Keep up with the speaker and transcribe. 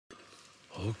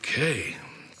Okay.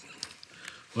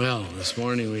 Well, this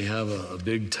morning we have a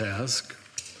big task.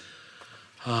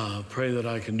 Pray that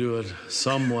I can do it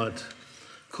somewhat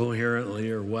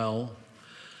coherently or well.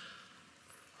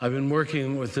 I've been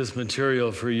working with this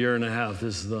material for a year and a half.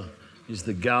 These are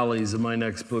the galleys of my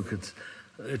next book.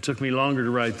 It took me longer to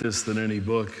write this than any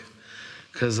book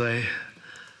because I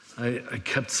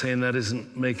kept saying that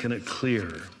isn't making it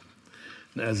clear,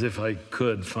 as if I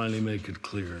could finally make it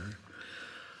clear.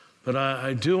 But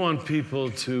I do want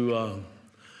people to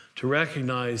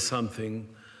recognize something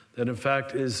that in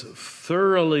fact is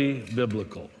thoroughly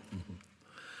biblical,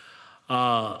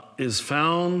 is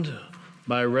found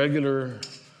by regular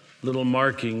little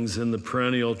markings in the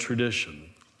perennial tradition,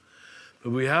 but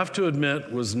we have to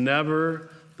admit was never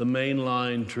the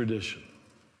mainline tradition.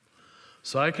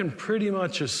 So I can pretty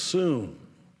much assume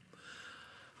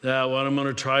that what I'm going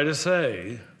to try to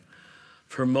say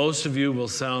for most of you will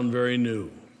sound very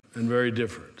new and very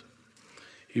different,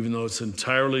 even though it's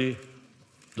entirely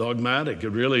dogmatic.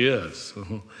 It really is.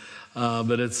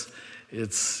 But it's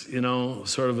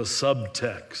sort of a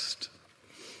subtext.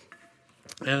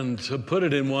 And to put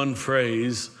it in one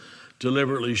phrase,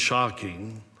 deliberately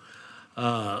shocking,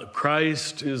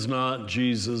 Christ is not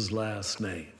Jesus' last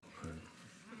name.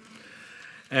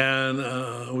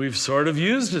 And we've sort of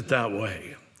used it that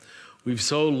way. We've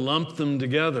so lumped them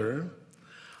together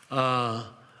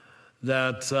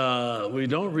that we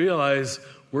don't realize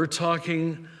we're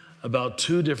talking about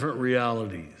two different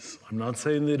realities. I'm not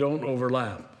saying they don't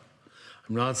overlap.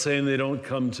 I'm not saying they don't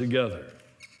come together.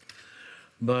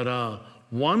 But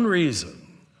one reason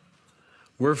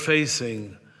we're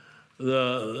facing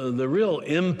the real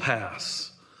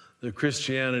impasse that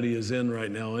Christianity is in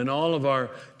right now in all of our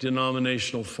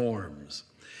denominational forms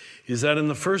is that in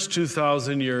the first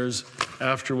 2,000 years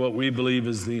after what we believe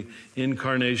is the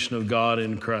incarnation of God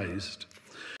in Christ,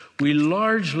 we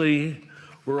largely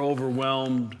were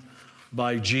overwhelmed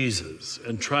by Jesus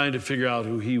and trying to figure out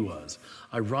who he was.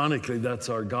 Ironically, that's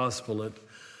our gospel at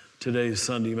today's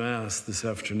Sunday Mass this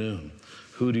afternoon.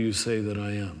 Who do you say that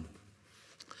I am?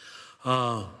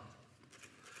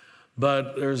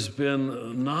 But there's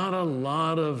been not a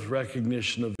lot of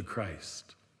recognition of the Christ.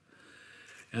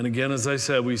 And again, as I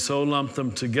said, we so lumped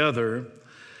them together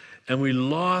and we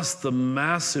lost the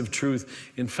massive truth.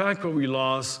 In fact, what we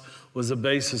lost was a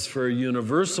basis for a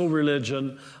universal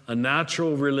religion, a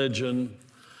natural religion,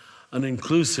 an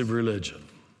inclusive religion.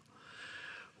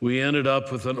 We ended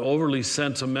up with an overly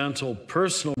sentimental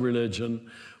personal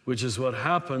religion, which is what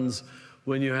happens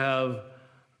when you have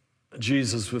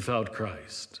Jesus without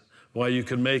Christ. Why you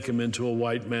can make him into a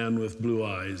white man with blue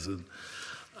eyes. And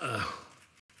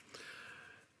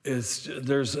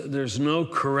there's no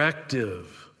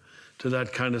corrective to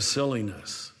that kind of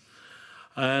silliness.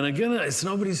 And again, it's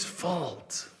nobody's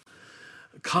fault.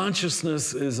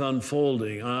 Consciousness is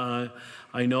unfolding.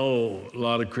 I know a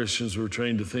lot of Christians were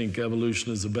trained to think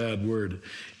evolution is a bad word.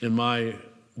 In my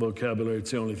vocabulary,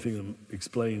 it's the only thing that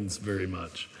explains very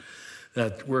much.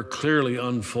 That we're clearly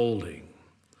unfolding.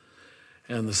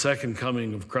 And the second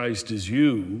coming of Christ is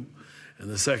you,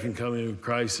 and the second coming of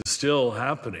Christ is still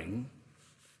happening.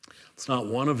 It's not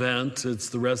one event, it's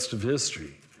the rest of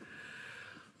history.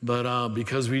 But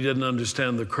because we didn't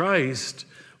understand the Christ,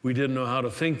 we didn't know how to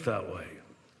think that way.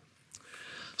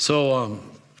 So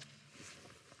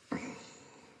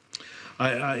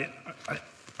I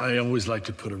always like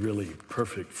to put a really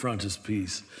perfect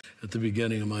frontispiece at the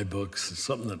beginning of my books,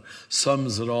 something that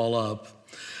sums it all up.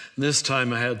 And this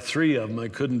time I had three of them. I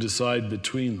couldn't decide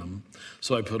between them,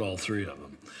 so I put all three of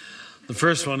them. The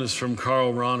first one is from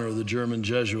Karl Rahner, the German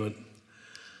Jesuit.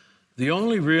 The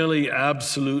only really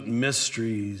absolute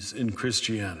mysteries in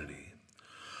Christianity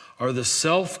are the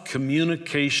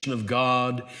self-communication of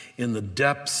God in the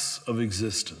depths of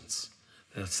existence.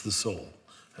 That's the soul.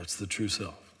 That's the true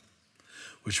self,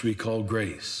 which we call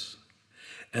grace.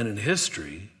 And in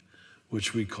history,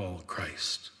 which we call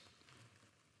Christ.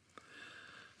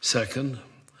 Second,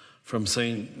 from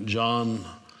St. John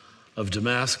of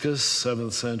Damascus,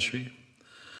 7th century.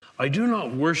 I do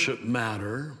not worship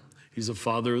matter. He's a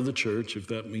father of the church, if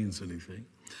that means anything.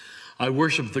 I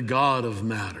worship the God of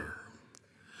matter,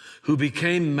 who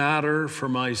became matter for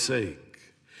my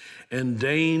sake, and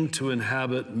deigned to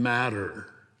inhabit matter,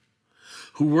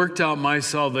 who worked out my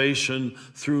salvation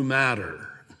through matter.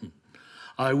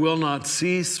 I will not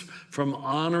cease from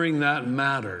honoring that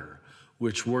matter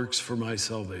which works for my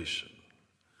salvation.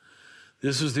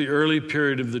 This was the early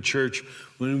period of the church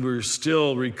when we were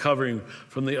still recovering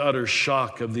from the utter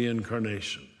shock of the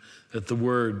incarnation, that the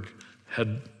Word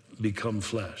had become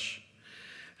flesh.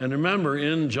 And remember,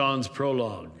 in John's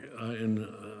prologue, in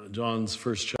John's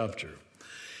first chapter,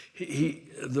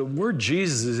 The word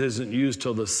Jesus isn't used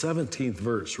till the 17th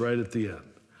verse, right at the end.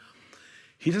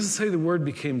 He doesn't say the Word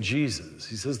became Jesus.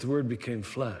 He says the Word became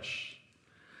flesh.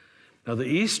 Now, the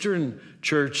Eastern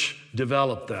Church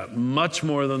developed that much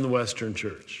more than the Western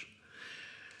Church.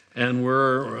 And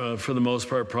we're, for the most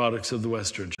part, products of the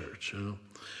Western Church,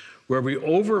 where we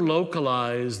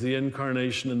over-localized the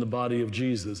incarnation in the body of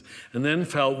Jesus and then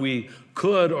felt we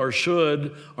could or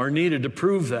should or needed to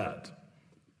prove that,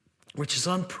 which is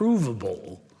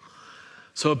unprovable.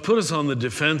 So it put us on the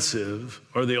defensive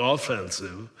or the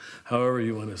offensive, however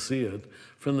you want to see it,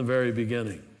 from the very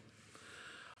beginning.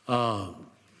 The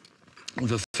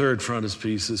third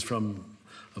frontispiece is from,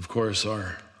 of course,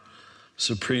 our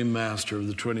supreme master of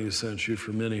the 20th century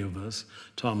for many of us,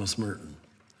 Thomas Merton.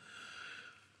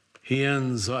 He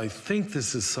ends, I think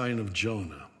this is sign of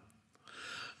Jonah.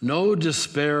 No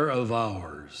despair of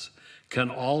ours can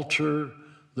alter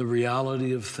the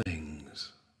reality of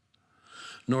things,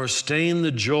 nor stain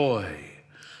the joy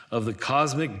of the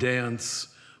cosmic dance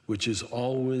which is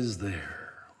always there.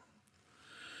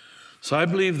 So I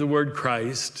believe the word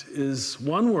Christ is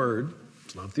one word,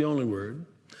 it's not the only word,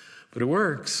 but it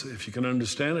works, if you can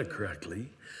understand it correctly,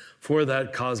 for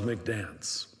that cosmic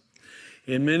dance.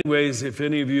 In many ways, if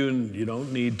any of you, and you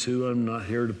don't need to, I'm not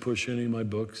here to push any of my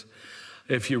books,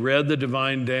 if you read The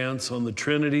Divine Dance on the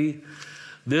Trinity,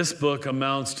 this book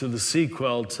amounts to the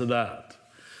sequel to that.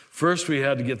 First, we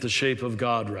had to get the shape of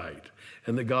God right,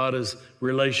 and that God is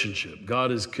relationship,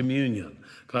 God is communion,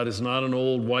 God is not an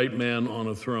old white man on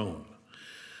a throne,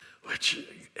 which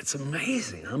it's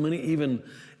amazing how many even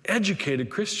educated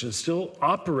Christians still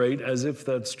operate as if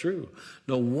that's true.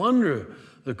 No wonder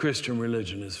the Christian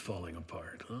religion is falling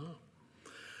apart.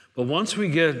 But once we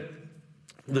get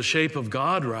the shape of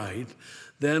God right,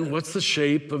 then what's the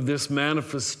shape of this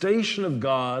manifestation of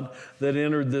God that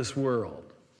entered this world?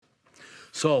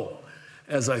 So,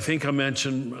 as I think I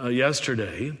mentioned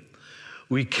yesterday,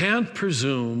 we can't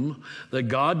presume that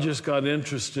God just got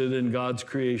interested in God's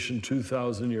creation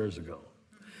 2,000 years ago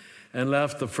and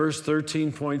left the first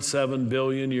 13.7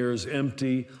 billion years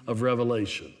empty of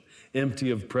revelation,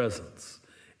 empty of presence,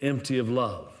 empty of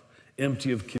love,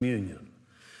 empty of communion.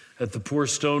 That the poor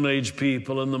Stone Age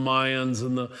people and the Mayans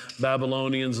and the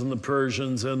Babylonians and the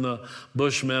Persians and the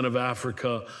Bushmen of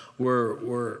Africa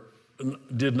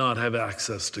did not have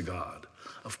access to God.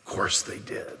 Of course they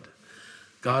did.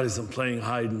 God isn't playing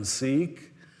hide and seek.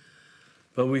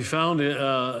 But we found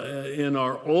in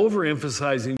our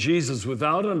overemphasizing Jesus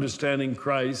without understanding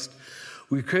Christ,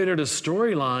 we created a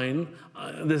storyline.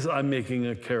 I'm making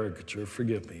a caricature,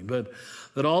 forgive me, but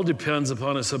that all depends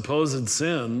upon a supposed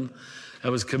sin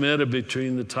that was committed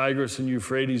between the Tigris and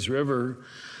Euphrates River.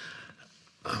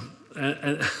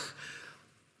 And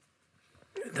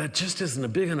that just isn't a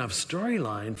big enough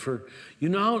storyline for,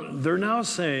 they're now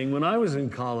saying, when I was in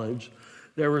college,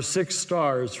 there were 6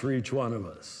 stars for each one of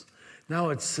us. Now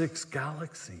it's 6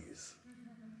 galaxies.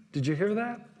 Did you hear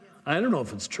that? I don't know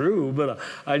if it's true, but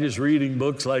I just reading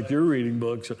books like you're reading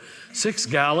books. 6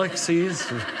 galaxies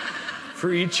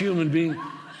for each human being.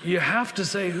 You have to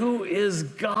say, who is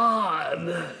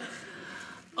God?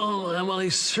 Oh, well, he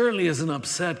certainly isn't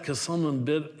upset because someone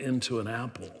bit into an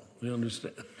apple. You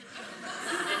understand?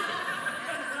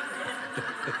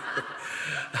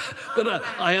 But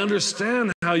I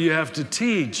understand how you have to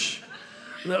teach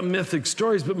the mythic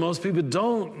stories, but most people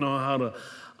don't know how to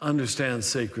understand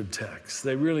sacred texts.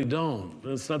 They really don't.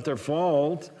 It's not their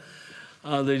fault.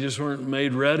 They just weren't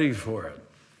made ready for it.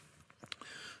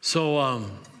 So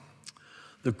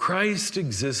the Christ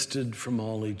existed from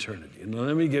all eternity. Now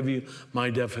let me give you my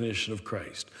definition of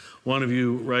Christ. One of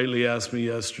you rightly asked me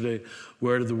yesterday,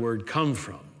 where did the word come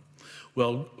from?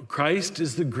 Well, Christ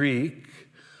is the Greek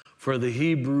for the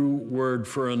Hebrew word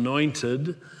for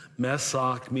anointed.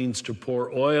 Mesak means to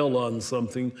pour oil on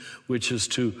something, which is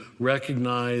to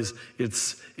recognize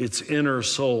its inner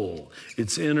soul,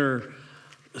 its inner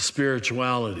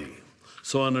spirituality.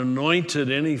 So an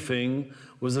anointed anything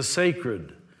was a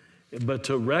sacred. But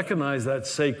to recognize that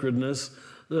sacredness,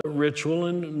 the ritual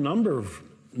in a number of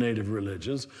native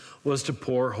religions was to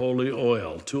pour holy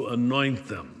oil, to anoint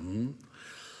them.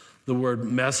 The word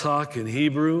Mesak in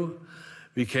Hebrew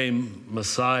became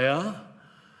Messiah,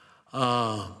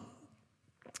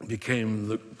 became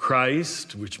the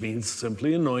Christ, which means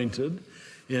simply anointed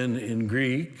in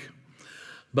Greek.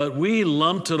 But we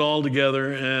lumped it all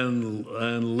together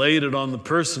and laid it on the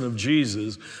person of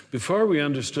Jesus before we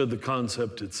understood the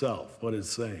concept itself, what it's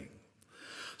saying.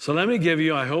 So let me give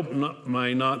you, I hope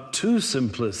my not too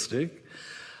simplistic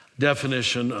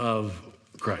definition of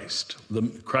Christ, the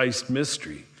Christ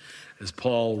mystery, as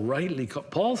Paul rightly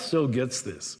Paul still gets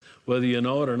this, whether you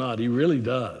know it or not. He really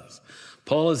does.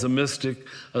 Paul is a mystic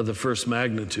of the first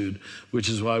magnitude, which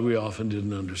is why we often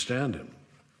didn't understand him.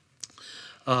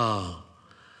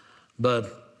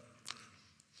 But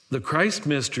the Christ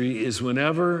mystery is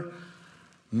whenever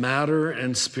matter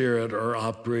and spirit are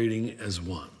operating as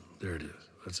one. There it is.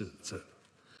 That's it. That's it.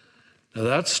 Now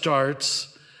that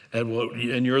starts at what,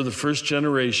 and you're the first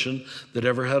generation that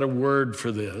ever had a word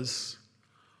for this,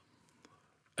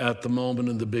 at the moment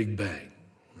of the Big Bang.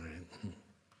 Right?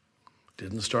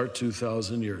 Didn't start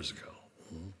 2,000 years ago.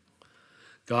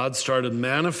 God started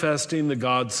manifesting the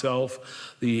God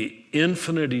self. The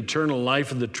infinite, eternal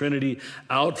life of the Trinity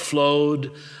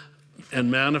outflowed and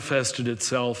manifested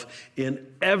itself in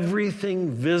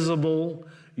everything visible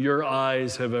your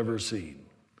eyes have ever seen.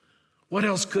 What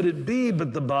else could it be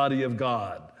but the body of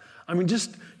God? I mean,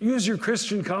 just use your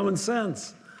Christian common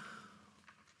sense.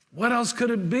 What else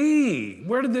could it be?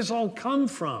 Where did this all come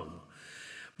from?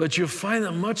 But you'll find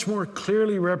that much more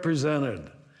clearly represented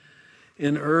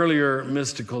in earlier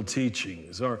mystical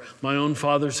teachings. Or my own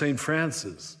father, St.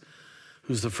 Francis,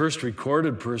 who's the first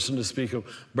recorded person to speak of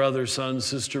brother sun,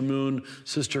 sister moon,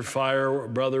 sister fire,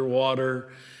 brother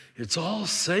water. It's all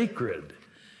sacred.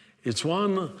 It's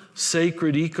one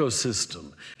sacred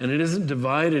ecosystem, and it isn't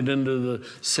divided into the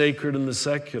sacred and the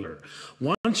secular.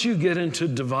 Once you get into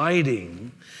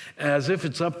dividing as if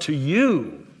it's up to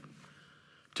you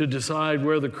to decide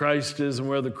where the Christ is and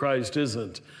where the Christ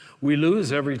isn't, we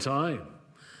lose every time.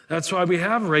 That's why we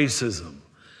have racism.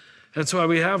 That's why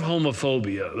we have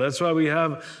homophobia. That's why we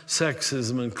have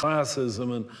sexism and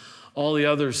classism and all the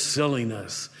other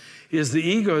silliness. Is the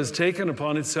ego has taken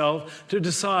upon itself to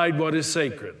decide what is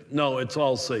sacred. No, it's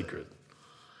all sacred.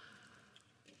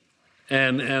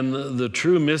 And the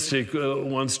true mystic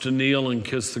wants to kneel and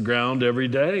kiss the ground every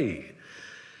day.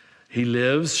 He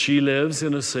lives, she lives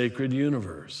in a sacred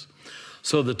universe.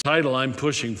 So the title I'm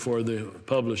pushing for, the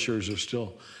publishers are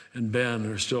still, and Ben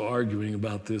are still arguing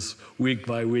about this week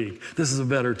by week. This is a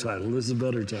better title. This is a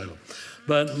better title.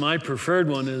 But my preferred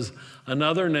one is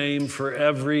Another Name for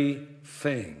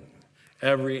Everything.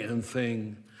 Every and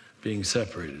thing being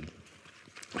separated.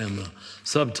 And the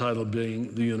subtitle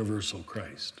being The Universal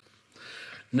Christ.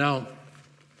 Now,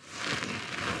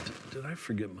 did I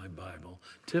forget my Bible?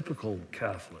 Typical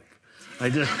Catholic. I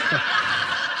did.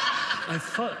 I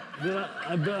thought,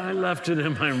 I left it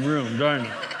in my room, darn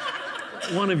it.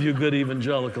 One of you good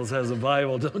evangelicals has a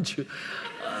Bible, don't you?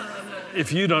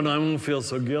 If you don't, I won't feel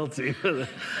so guilty.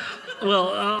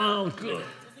 Well,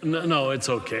 no, it's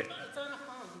okay.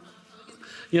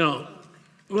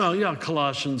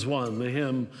 Colossians 1, the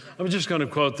hymn. I'm just going to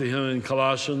quote the hymn in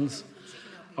Colossians,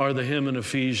 or the hymn in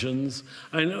Ephesians.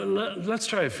 Let's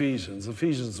try Ephesians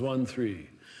 1:3.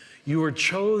 You were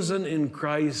chosen in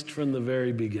Christ from the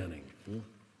very beginning.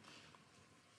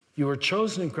 You were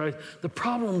chosen in Christ. The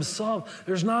problem is solved.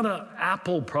 There's not an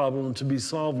Apple problem to be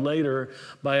solved later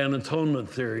by an atonement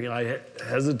theory. I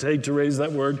hesitate to raise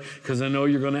that word because I know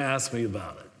you're going to ask me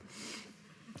about it.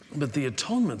 But the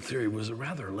atonement theory was a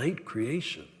rather late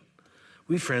creation.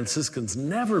 We Franciscans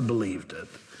never believed it.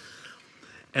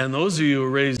 And those of you who are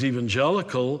raised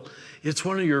evangelical, it's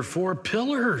one of your 4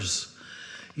 pillars.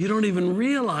 You don't even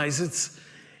realize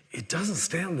it doesn't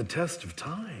stand the test of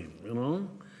time, you know?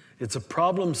 It's a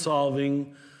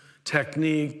problem-solving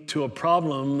technique to a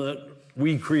problem that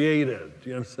we created,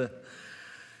 you understand?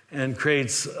 And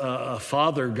creates a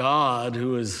Father God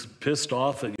who is pissed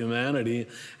off at humanity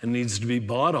and needs to be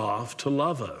bought off to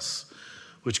love us,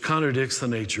 which contradicts the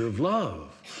nature of love,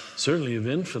 certainly of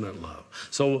infinite love.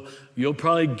 So you'll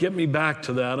probably get me back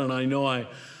to that, and I know I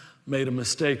made a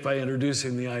mistake by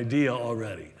introducing the idea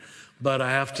already, but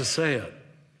I have to say it,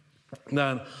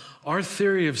 that our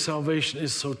theory of salvation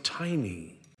is so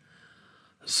tiny,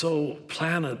 so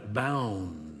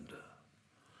planet-bound.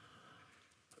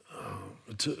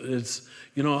 It's,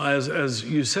 as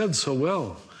you said so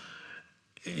well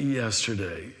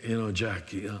yesterday,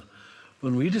 Jackie,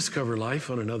 when we discover life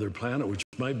on another planet, which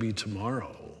might be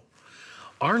tomorrow,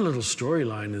 our little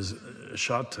storyline is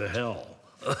shot to hell.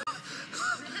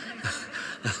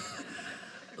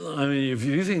 I mean, if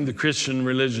you think the Christian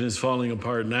religion is falling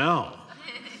apart now,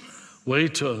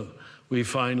 wait till we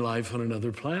find life on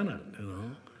another planet,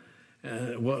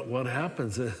 And what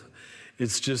happens?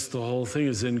 It's just the whole thing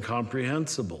is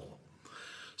incomprehensible.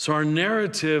 So our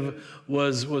narrative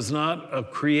was not a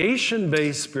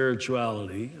creation-based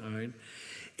spirituality, all right?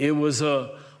 It was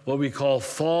what we call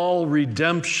fall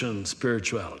redemption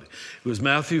spirituality. It was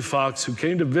Matthew Fox, who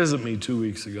came to visit me 2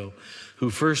 weeks ago, who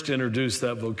first introduced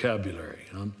that vocabulary.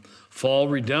 Fall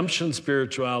redemption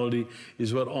spirituality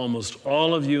is what almost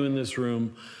all of you in this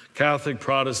room, Catholic,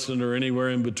 Protestant, or anywhere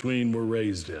in between, were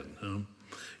raised in.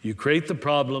 You create the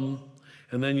problem,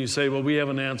 and then you say, well, we have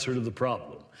an answer to the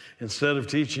problem. Instead of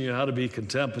teaching you how to be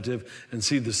contemplative and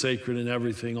see the sacred in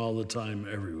everything all the time,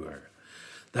 everywhere.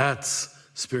 That's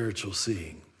spiritual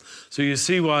seeing. So you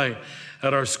see why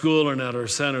at our school and at our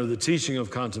center, the teaching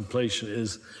of contemplation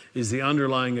is the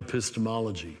underlying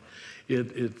epistemology.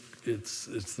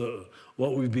 It's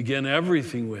what we begin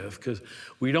everything with, because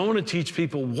we don't want to teach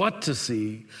people what to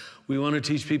see, we want to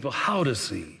teach people how to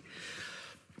see.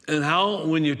 And how,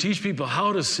 when you teach people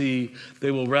how to see,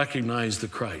 they will recognize the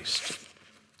Christ.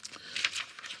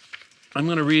 I'm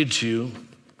going to read to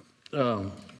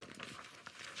you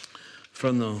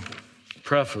from the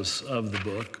preface of the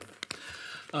book,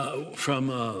 from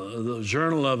the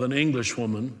journal of an English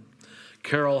woman,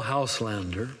 Carol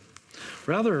Houselander,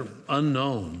 rather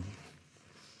unknown,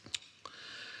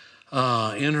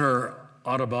 in her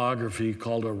autobiography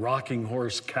called A Rocking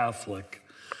Horse Catholic.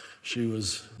 She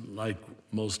was like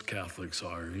most Catholics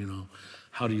are, you know.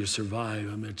 How do you survive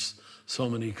amidst so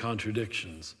many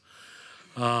contradictions?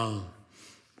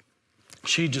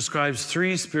 She describes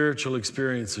 3 spiritual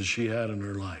experiences she had in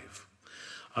her life.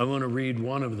 I want to read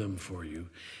one of them for you.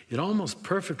 It almost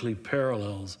perfectly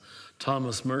parallels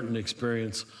Thomas Merton's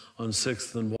experience on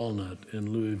 6th and Walnut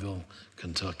in Louisville,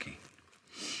 Kentucky.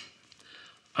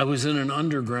 I was in an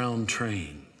underground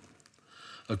train,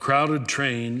 a crowded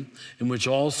train in which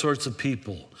all sorts of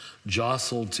people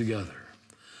jostled together,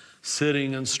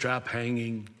 sitting and strap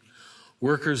hanging,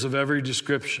 workers of every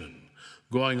description,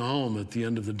 going home at the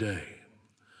end of the day.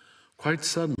 Quite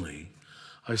suddenly,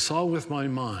 I saw with my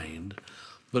mind,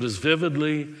 but as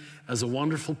vividly as a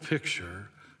wonderful picture,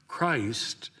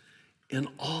 Christ in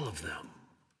all of them.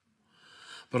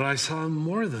 But I saw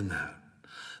more than that.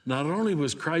 Not only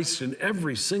was Christ in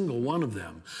every single one of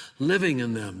them, living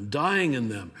in them, dying in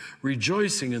them,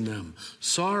 rejoicing in them,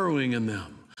 sorrowing in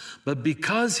them, but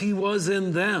because he was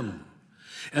in them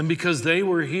and because they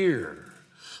were here,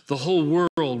 the whole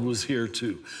world was here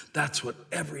too. That's what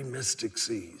every mystic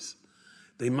sees.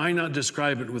 They might not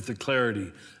describe it with the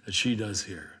clarity that she does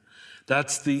here.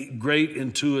 That's the great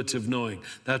intuitive knowing.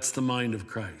 That's the mind of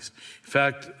Christ. In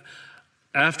fact,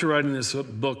 after writing this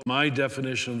book, my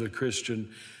definition of a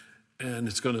Christian, and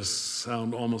it's going to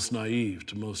sound almost naive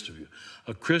to most of you,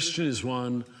 a Christian is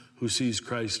one who sees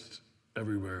Christ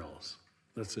everywhere else.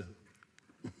 That's it.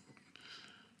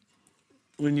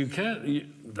 When you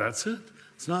can't, that's it.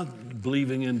 It's not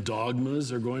believing in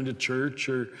dogmas or going to church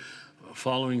or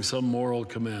following some moral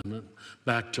commandment.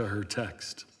 Back to her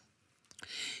text.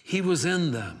 He was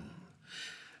in them.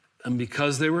 And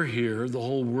because they were here, the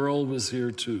whole world was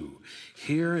here too.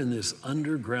 Here in this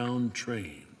underground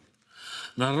train.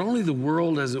 Not only the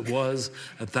world as it was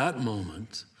at that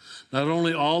moment, not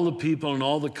only all the people in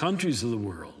all the countries of the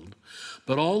world,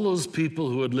 but all those people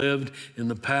who had lived in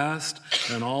the past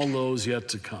and all those yet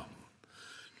to come.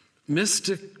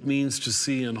 Mystic means to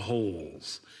see in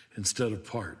wholes instead of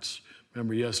parts.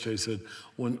 Remember yesterday I said,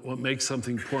 what makes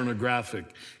something pornographic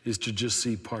is to just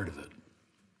see part of it.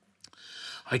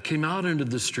 I came out into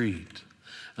the street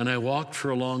and I walked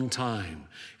for a long time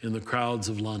in the crowds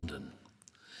of London.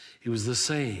 It was the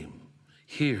same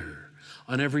here,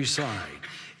 on every side,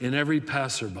 in every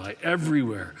passerby,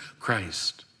 everywhere,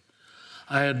 Christ.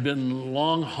 I had been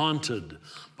long haunted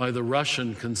by the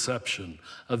Russian conception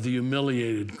of the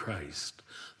humiliated Christ,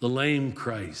 the lame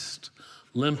Christ,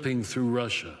 limping through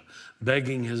Russia,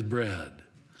 begging his bread.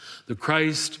 The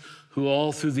Christ who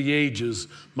all through the ages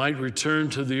might return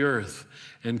to the earth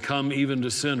and come even to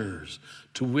sinners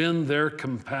to win their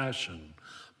compassion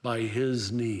by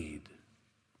his need.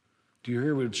 Do you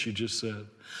hear what she just said?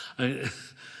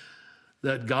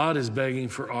 That God is begging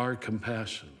for our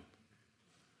compassion.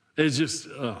 It's just,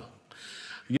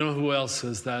 you know who else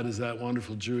says that is that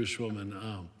wonderful Jewish woman,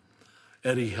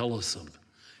 Eddie Hillesum.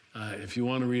 If you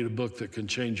want to read a book that can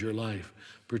change your life,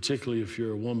 particularly if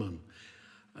you're a woman,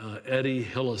 Eddie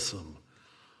Hillesum,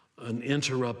 An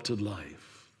Interrupted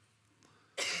Life.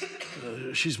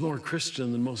 She's more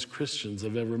Christian than most Christians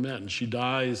I've ever met, and she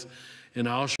dies in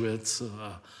Auschwitz,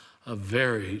 a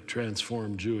very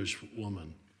transformed Jewish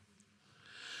woman.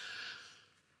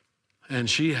 And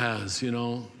she has, you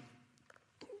know,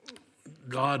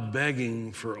 God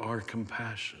begging for our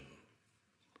compassion.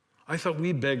 I thought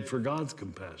we begged for God's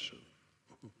compassion.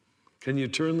 Can you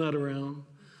turn that around?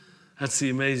 That's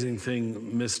the amazing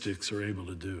thing mystics are able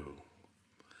to do.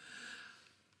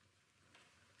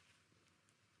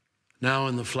 Now,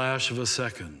 in the flash of a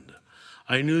second,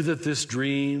 I knew that this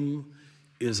dream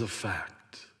is a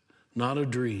fact, not a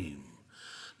dream.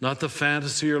 not the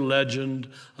fantasy or legend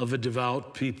of a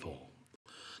devout people,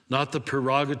 not the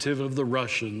prerogative of the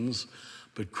Russians,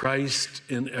 but Christ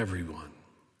in everyone.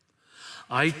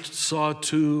 I saw,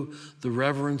 too, the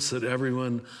reverence that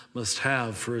everyone must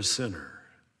have for a sinner.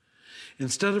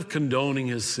 Instead of condoning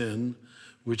his sin,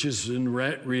 which is in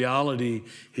reality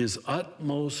his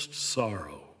utmost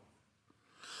sorrow,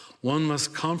 one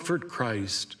must comfort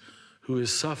Christ who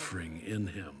is suffering in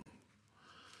him.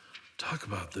 Talk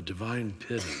about the divine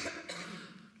pity,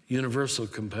 universal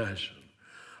compassion.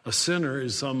 A sinner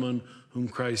is someone whom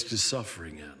Christ is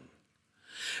suffering in.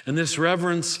 And this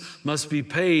reverence must be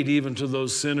paid even to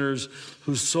those sinners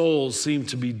whose souls seem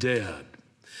to be dead,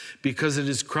 because it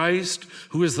is Christ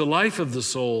who is the life of the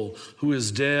soul who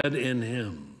is dead in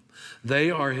him.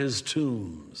 They are his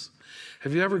tombs.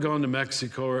 Have you ever gone to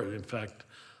Mexico? In fact,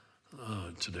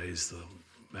 today's the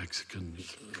Mexican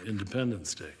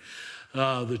Independence Day.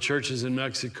 The churches in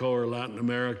Mexico or Latin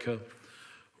America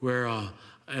where,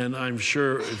 and I'm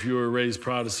sure if you were raised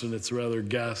Protestant, it's a rather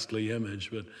ghastly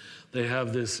image, but they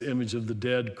have this image of the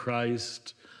dead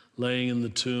Christ laying in the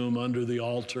tomb under the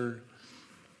altar.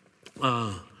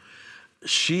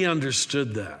 She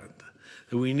understood that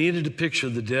we needed to picture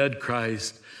the dead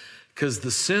Christ because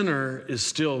the sinner is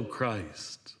still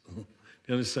Christ. You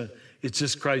understand? It's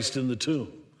just Christ in the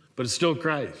tomb, but it's still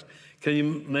Christ. Can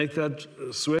you make that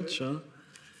switch? Huh?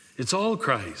 It's all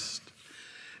Christ.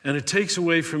 And it takes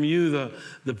away from you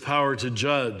the power to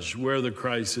judge where the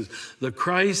Christ is. The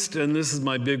Christ, and this is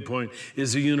my big point,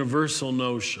 is a universal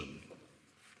notion.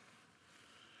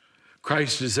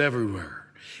 Christ is everywhere.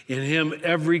 In him,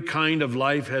 every kind of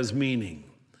life has meaning.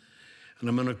 And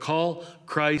I'm going to call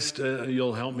Christ,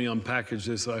 you'll help me unpackage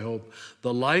this, I hope,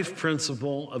 the life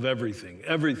principle of everything,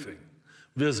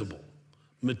 visible,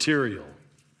 material.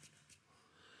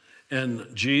 And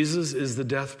Jesus is the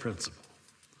death principle.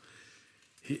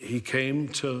 He came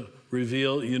to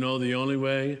reveal, the only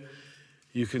way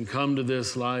you can come to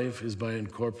this life is by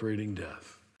incorporating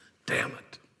death. Damn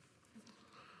it.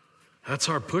 That's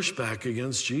our pushback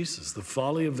against Jesus, the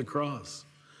folly of the cross.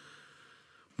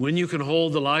 When you can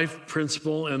hold the life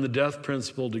principle and the death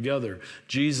principle together,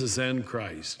 Jesus and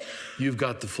Christ, you've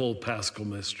got the full Paschal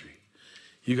mystery.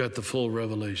 You got the full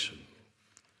revelation.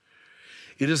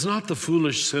 It is not the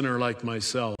foolish sinner like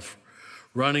myself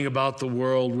running about the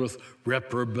world with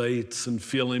reprobates and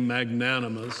feeling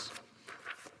magnanimous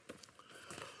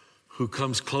who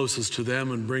comes closest to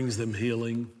them and brings them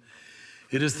healing.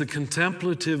 It is the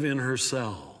contemplative in her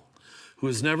cell who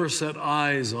has never set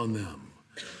eyes on them,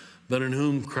 but in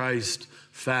whom Christ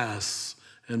fasts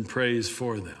and prays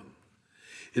for them.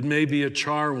 It may be a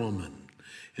charwoman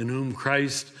in whom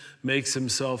Christ makes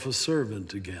himself a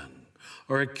servant again,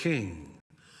 or a king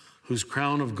whose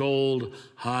crown of gold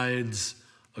hides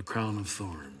a crown of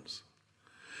thorns.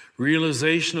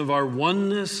 Realization of our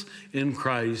oneness in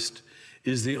Christ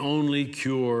is the only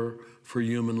cure for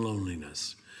human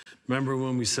loneliness. Remember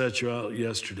when we set you out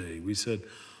yesterday, we said,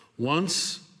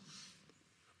 once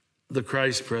the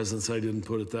Christ presence, I didn't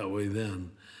put it that way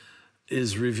then,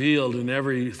 is revealed in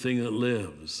everything that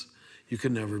lives, you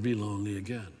can never be lonely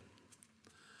again.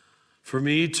 For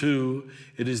me, too,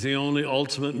 it is the only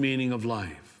ultimate meaning of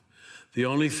life, the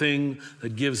only thing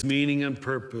that gives meaning and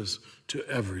purpose to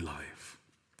every life.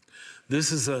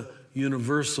 This is a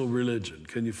universal religion.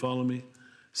 Can you follow me?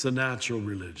 It's a natural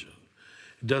religion.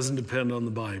 It doesn't depend on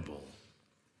the Bible.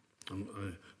 I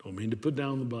don't mean to put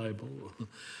down the Bible,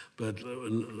 but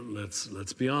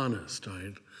let's be honest,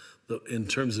 right? In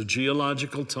terms of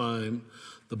geological time,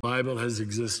 the Bible has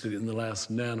existed in the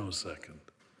last nanosecond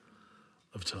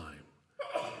of time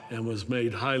and was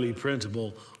made highly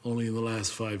printable only in the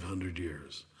last 500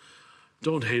 years.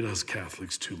 Don't hate us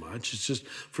Catholics too much. It's just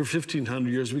for 1,500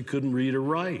 years we couldn't read or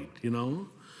write,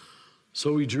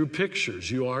 So we drew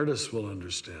pictures. You artists will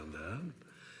understand that.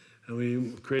 And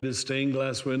we created stained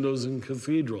glass windows in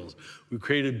cathedrals. We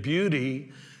created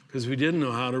beauty because we didn't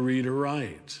know how to read or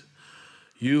write.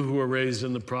 You who were raised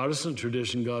in the Protestant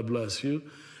tradition, God bless you,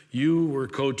 you were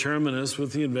coterminous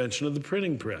with the invention of the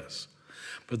printing press.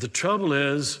 But the trouble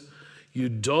is, you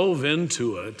dove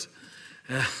into it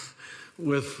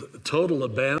with total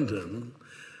abandon,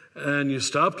 and you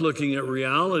stopped looking at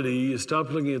reality, you stopped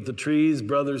looking at the trees,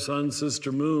 brother, sun,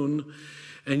 sister, moon,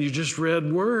 and you just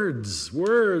read words,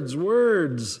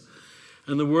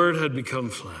 and the Word had become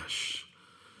flesh.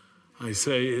 I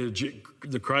say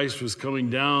the Christ was coming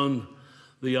down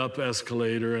the up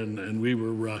escalator, and we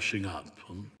were rushing up.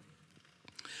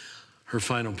 Her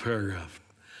final paragraph.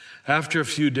 After a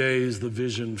few days, the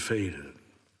vision faded.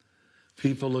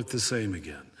 People looked the same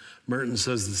again. Merton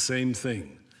says the same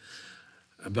thing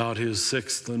about his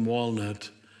 6th and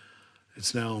Walnut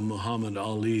It's now Muhammad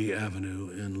Ali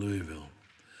Avenue in Louisville.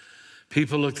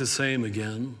 People look the same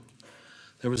again.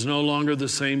 There was no longer the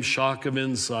same shock of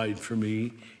insight for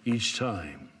me each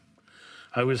time.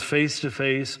 I was face to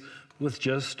face with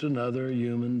just another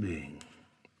human being.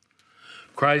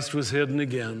 Christ was hidden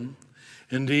again.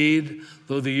 Indeed,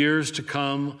 though the years to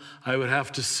come, I would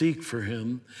have to seek for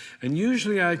him, and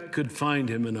usually I could find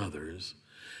him in others,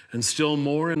 and still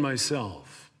more in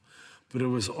myself. But it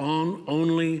was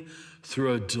only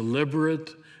through a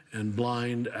deliberate and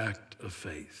blind act of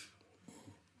faith.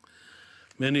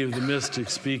 Many of the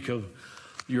mystics speak of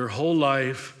your whole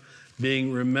life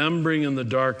being remembering in the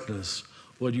darkness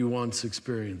what you once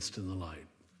experienced in the light.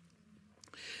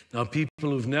 Now,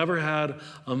 people who've never had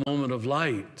a moment of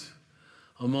light,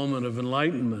 a moment of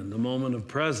enlightenment, a moment of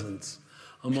presence,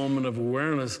 a moment of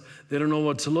awareness, they don't know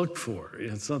what to look for.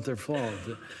 It's not their fault.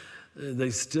 They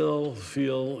still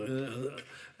feel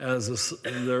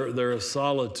they're a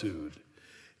solitude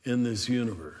in this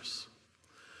universe.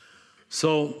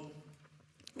 So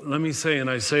let me say, and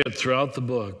I say it throughout the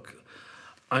book,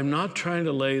 I'm not trying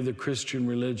to lay the Christian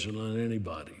religion on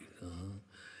anybody.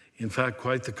 In fact,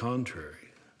 quite the contrary.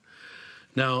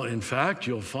 Now, in fact,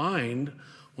 you'll find,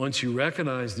 once you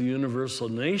recognize the universal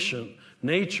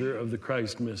nature of the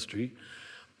Christ mystery,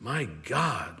 my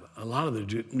God, a lot of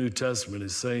the New Testament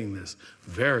is saying this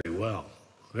very well,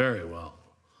 very well.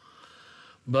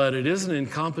 But it isn't in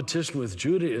competition with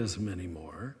Judaism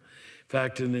anymore. In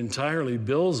fact, it entirely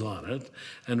builds on it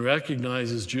and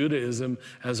recognizes Judaism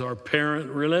as our parent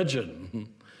religion.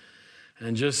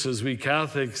 And just as we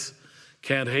Catholics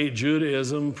can't hate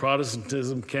Judaism,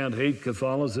 Protestantism can't hate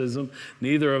Catholicism,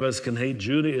 neither of us can hate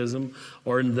Judaism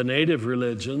or the native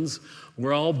religions,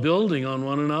 we're all building on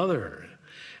one another.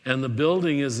 And the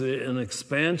building is an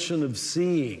expansion of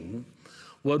seeing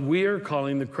what we are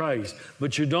calling the Christ.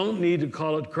 But you don't need to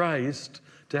call it Christ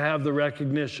to have the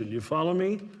recognition. You follow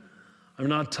me? I'm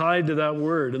not tied to that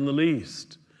word in the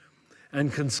least.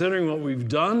 And considering what we've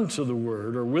done to the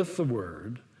word or with the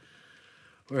word,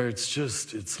 where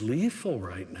it's lethal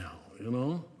right now, you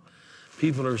know?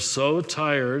 People are so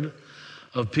tired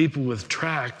of people with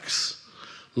tracts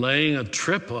laying a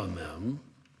trip on them.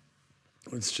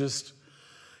 It's just,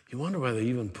 you wonder why they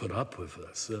even put up with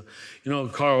this. You know,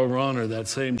 Karl Rahner, that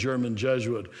same German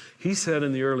Jesuit, he said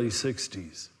in the early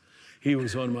 60s, he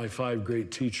was one of my 5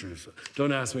 great teachers.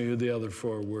 Don't ask me who the other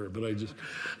 4 were, but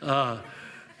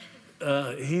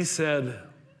he said,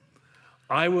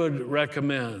 I would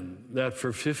recommend that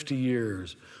for 50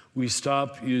 years, we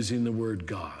stop using the word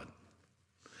God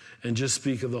and just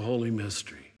speak of the Holy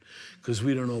Mystery, because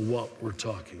we don't know what we're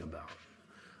talking about.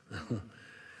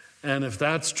 And if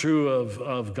that's true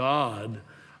of God,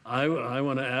 I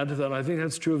want to add to that, I think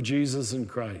that's true of Jesus and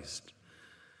Christ.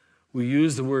 We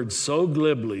use the word so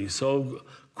glibly, so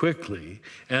quickly,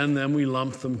 and then we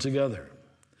lump them together.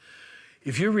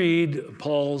 If you read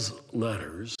Paul's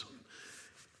letters,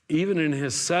 even in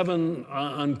his 7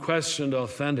 unquestioned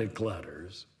authentic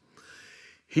letters,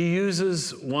 he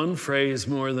uses one phrase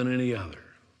more than any other.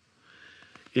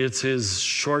 It's his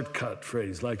shortcut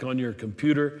phrase, like on your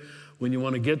computer, when you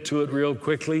want to get to it real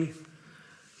quickly,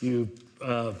 you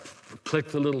click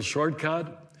the little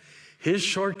shortcut. His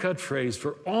shortcut phrase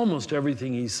for almost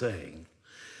everything he's saying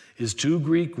is 2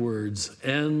 Greek words,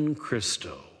 en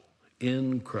Christo,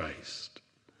 in Christ,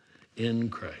 in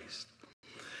Christ.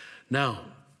 Now,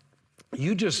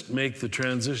 you just make the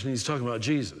transition, he's talking about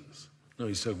Jesus. No,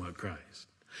 he's talking about Christ.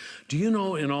 Do you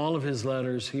know in all of his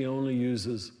letters, he only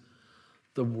uses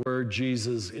the word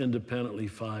Jesus independently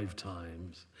 5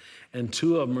 times. And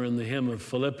 2 of them are in the hymn of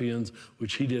Philippians,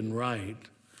 which he didn't write.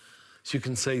 So you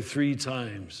can say 3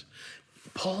 times.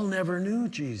 Paul never knew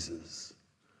Jesus.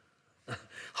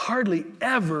 Hardly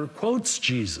ever quotes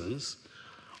Jesus.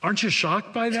 Aren't you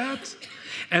shocked by that?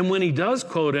 And when he does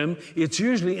quote him, it's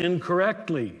usually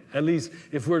incorrectly, at least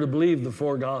if we're to believe the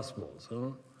 4 Gospels. Huh?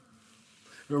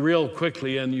 Real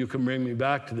quickly, and you can bring me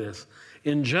back to this.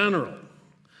 In general,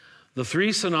 the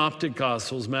 3 synoptic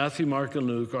Gospels, Matthew, Mark, and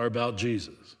Luke, are about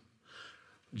Jesus.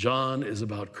 John is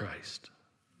about Christ.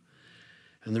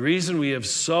 And the reason we have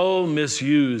so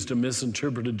misused and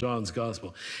misinterpreted John's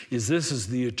Gospel is this is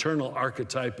the eternal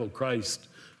archetypal Christ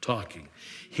talking.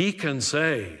 He can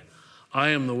say, I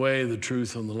am the way, the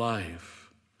truth, and the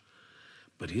life.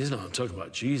 But he's not talking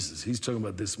about Jesus. He's talking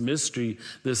about this mystery,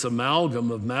 this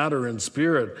amalgam of matter and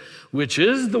spirit, which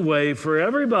is the way for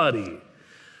everybody,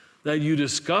 that you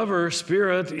discover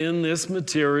spirit in this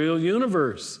material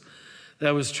universe.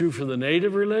 That was true for the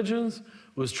native religions,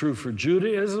 was true for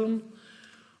Judaism,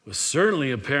 was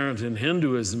certainly apparent in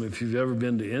Hinduism, if you've ever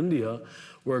been to India,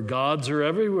 where gods are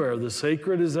everywhere. The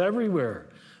sacred is everywhere.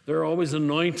 They're always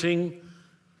anointing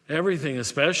everything,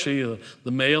 especially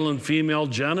the male and female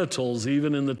genitals,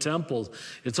 even in the temples.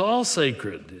 It's all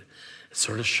sacred. It's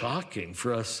sort of shocking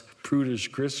for us prudish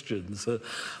Christians.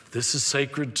 This is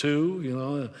sacred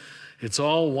too, It's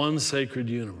all one sacred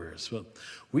universe. But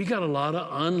we got a lot of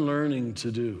unlearning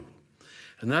to do.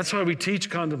 And that's why we teach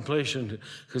contemplation,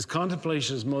 because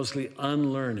contemplation is mostly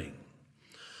unlearning.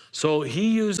 So he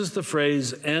uses the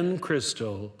phrase en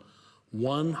Christo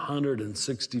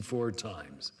 164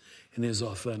 times in his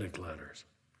authentic letters.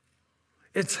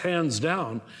 It's hands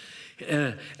down.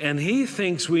 And he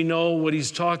thinks we know what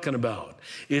he's talking about.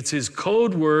 It's his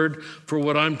code word for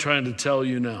what I'm trying to tell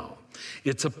you now.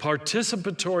 It's a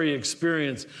participatory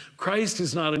experience. Christ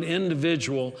is not an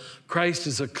individual. Christ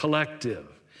is a collective.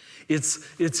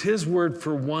 It's his word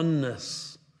for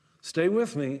oneness. Stay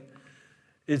with me.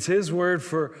 It's his word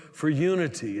for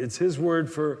unity. It's his word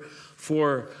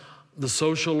for the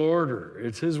social order.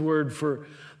 It's his word for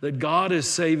that God is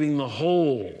saving the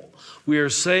whole. We are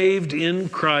saved in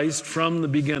Christ from the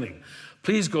beginning.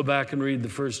 Please go back and read the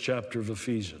first chapter of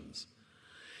Ephesians.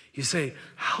 You say,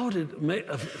 how did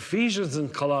Ephesians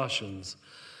and Colossians,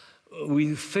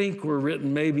 we think were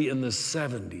written maybe in the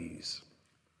 70s.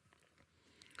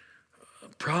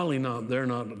 Probably not, they're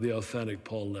not the authentic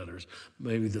Paul letters.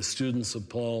 Maybe the students of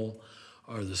Paul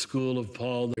or the school of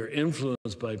Paul, they're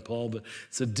influenced by Paul, but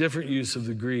it's a different use of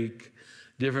the Greek,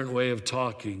 different way of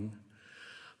talking.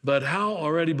 But how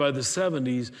already by the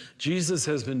 70s, Jesus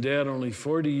has been dead only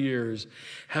 40 years,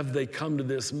 have they come to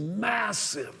this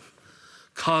massive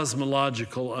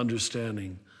cosmological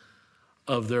understanding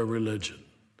of their religion?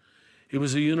 It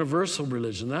was a universal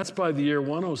religion. That's by the year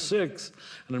 106,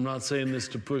 and I'm not saying this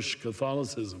to push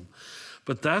Catholicism,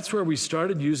 but that's where we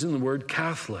started using the word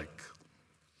Catholic,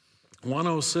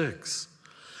 106,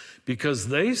 because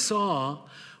they saw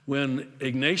when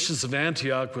Ignatius of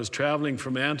Antioch was traveling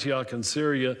from Antioch in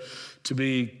Syria to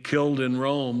be killed in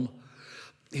Rome,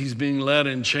 he's being led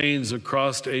in chains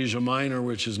across Asia Minor,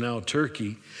 which is now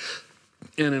Turkey,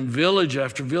 and in village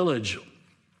after village,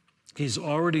 he's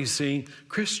already seeing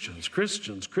Christians,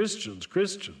 Christians, Christians,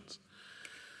 Christians.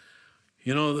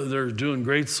 You know, they're doing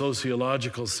great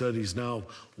sociological studies now.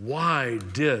 Why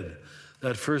did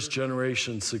that first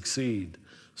generation succeed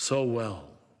so well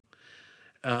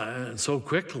and so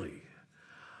quickly?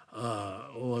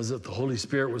 Was it the Holy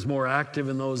Spirit was more active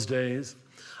in those days?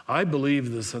 I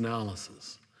believe this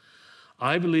analysis.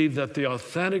 I believe that the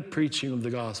authentic preaching of the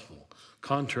gospel,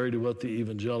 contrary to what the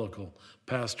evangelical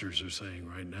pastors are saying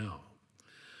right now,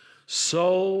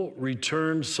 so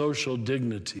returned social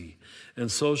dignity and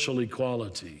social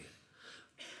equality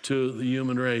to the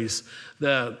human race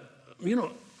that,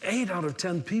 8 out of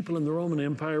 10 people in the Roman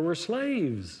Empire were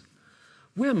slaves.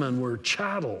 Women were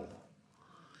chattel.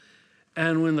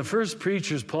 And when the first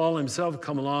preachers, Paul himself,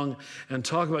 come along and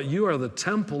talk about you are the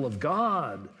temple of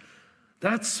God,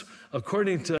 that's,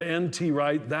 according to N.T.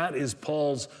 Wright, that is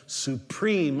Paul's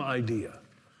supreme idea,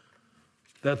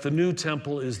 that the new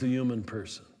temple is the human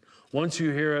person. Once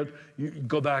you hear it, you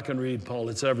go back and read Paul.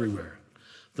 It's everywhere.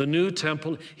 The new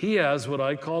temple, he has what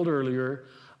I called earlier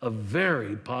a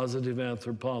very positive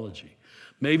anthropology.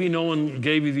 Maybe no one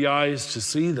gave you the eyes to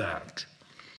see that,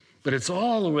 but it's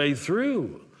all the way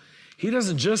through. He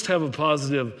doesn't just have a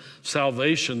positive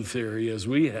salvation theory as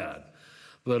we had,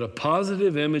 but a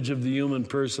positive image of the human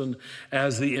person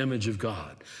as the image of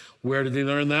God. Where did he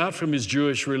learn that? From his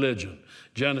Jewish religion.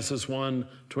 Genesis 1,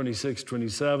 26,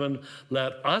 27,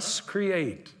 let us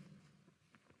create,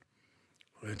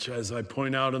 which, as I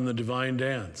point out in the divine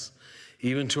dance,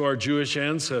 even to our Jewish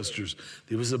ancestors,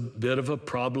 it was a bit of a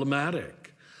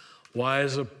problematic. Why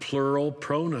is a plural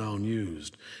pronoun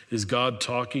used? Is God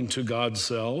talking to God's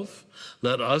self?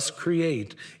 Let us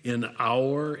create in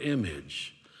our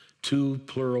image, 2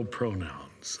 plural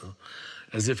pronouns,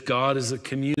 as if God is a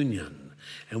communion,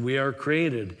 and we are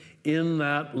created in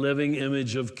that living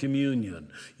image of communion.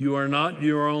 You are not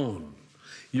your own.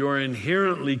 You are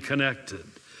inherently connected.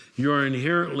 You are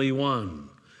inherently one.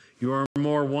 You are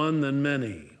more one than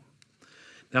many.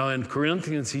 Now in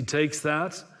Corinthians, he takes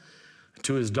that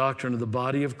to his doctrine of the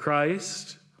body of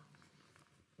Christ.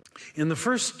 In the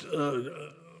first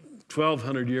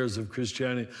 1,200 years of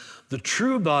Christianity, the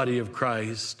true body of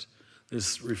Christ,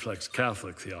 this reflects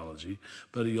Catholic theology,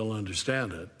 but you'll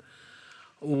understand it,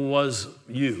 was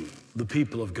you, the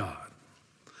people of God.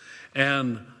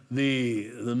 And the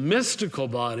mystical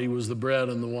body was the bread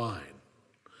and the wine,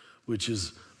 which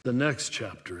is the next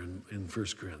chapter in 1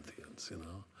 Corinthians,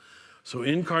 So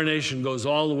incarnation goes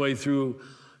all the way through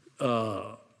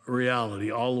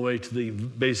reality, all the way to the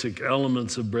basic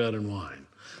elements of bread and wine.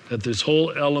 That this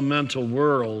whole elemental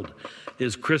world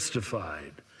is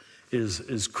Christified,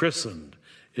 is christened,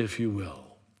 if you will.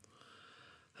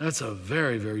 That's a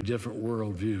very, very different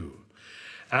worldview.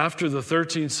 After the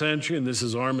 13th century, and this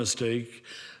is our mistake,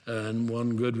 and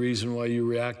one good reason why you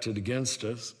reacted against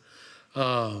us,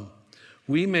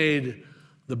 we made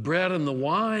the bread and the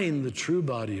wine the true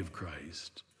body of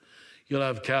Christ. You'll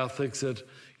have Catholics that,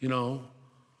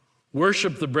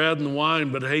 worship the bread and the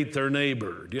wine but hate their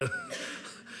neighbor.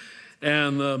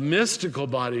 And the mystical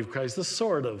body of Christ, the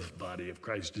sort of body of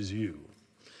Christ, is you.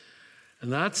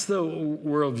 And that's the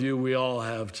worldview we all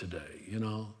have today,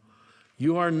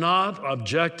 You are not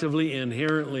objectively,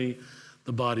 inherently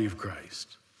the body of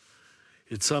Christ.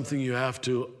 It's something you have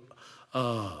to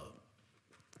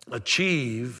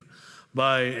achieve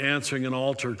by answering an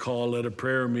altar call at a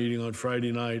prayer meeting on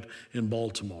Friday night in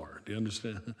Baltimore. Do you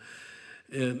understand?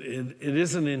 It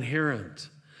isn't inherent,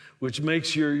 which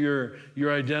makes your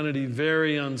identity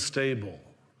very unstable,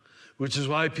 which is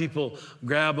why people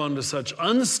grab onto such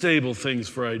unstable things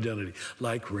for identity,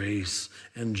 like race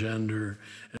and gender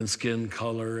and skin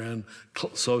color and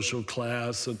social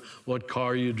class and what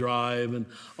car you drive, and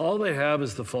all they have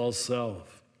is the false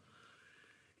self.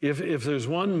 If there's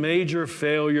one major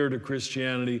failure to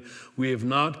Christianity, we have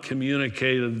not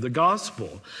communicated the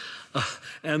gospel.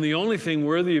 And the only thing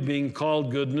worthy of being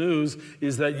called good news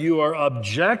is that you are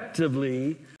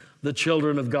objectively the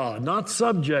children of God, not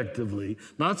subjectively,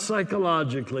 not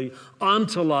psychologically,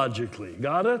 ontologically.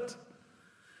 Got it?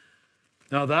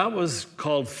 Now that was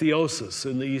called theosis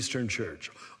in the Eastern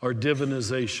Church, or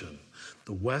divinization.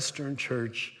 The Western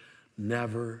Church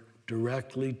never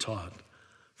directly taught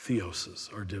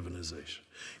theosis or divinization.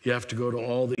 You have to go to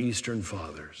all the Eastern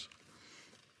fathers,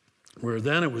 where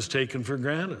then it was taken for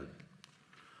granted,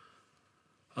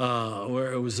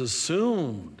 where it was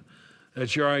assumed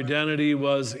that your identity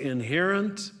was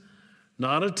inherent,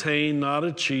 not attained, not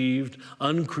achieved,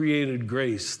 uncreated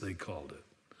grace, they called it,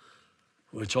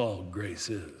 which all grace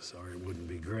is, or it wouldn't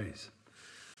be grace,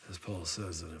 as Paul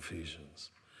says in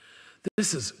Ephesians.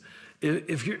 This is,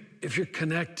 if you're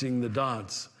connecting the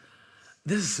dots,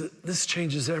 this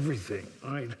changes everything,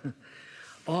 all right?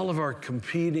 All of our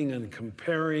competing and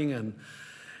comparing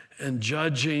and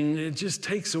judging, it just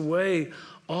takes away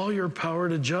all your power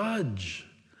to judge.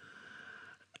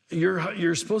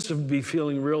 You're supposed to be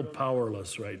feeling real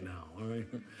powerless right now, all right?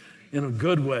 In a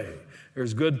good way.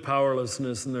 There's good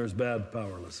powerlessness and there's bad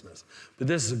powerlessness. But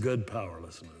this is a good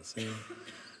powerlessness.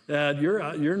 That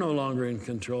you're no longer in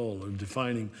control of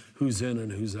defining who's in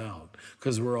and who's out,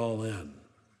 because we're all in.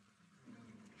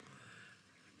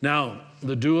 Now,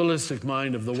 the dualistic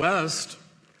mind of the West,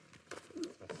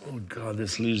 oh God,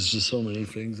 this leads to so many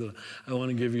things. I want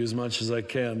to give you as much as I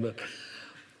can, but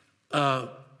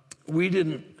we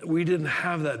didn't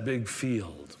have that big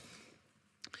field.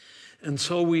 And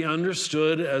so we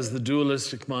understood, as the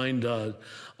dualistic mind does,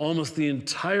 almost the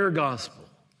entire gospel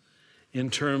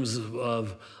in terms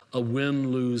of a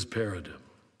win-lose paradigm.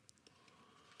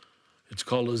 It's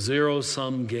called a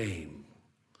zero-sum game.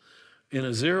 In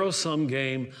a zero-sum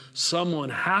game, someone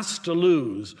has to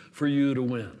lose for you to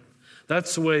win.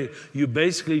 That's the way you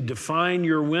basically define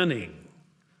your winning,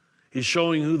 is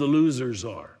showing who the losers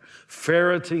are,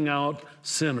 ferreting out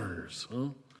sinners.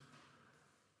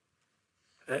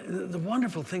 The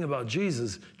wonderful thing about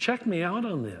Jesus, check me out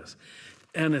on this,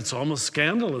 and it's almost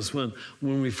scandalous when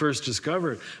we first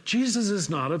discover it, Jesus is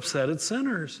not upset at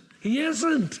sinners. He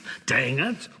isn't. Dang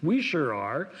it, we sure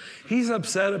are. He's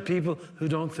upset at people who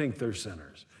don't think they're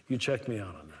sinners. You check me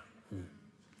out on that.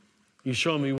 You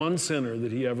show me one sinner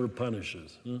that he ever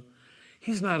punishes.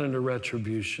 He's not into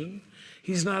retribution.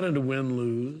 He's not into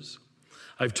win-lose.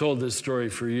 I've told this story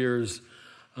for years,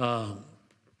 but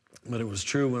it was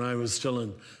true when I was still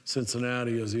in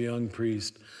Cincinnati as a young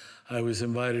priest. I was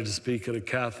invited to speak at a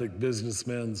Catholic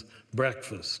businessman's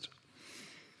breakfast.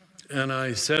 And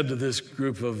I said to this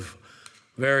group of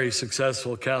very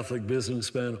successful Catholic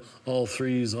businessmen, all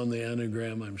threes on the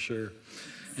Enneagram, I'm sure.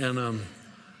 And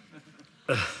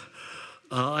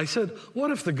I said,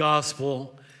 what if the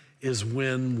gospel is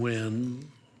win-win?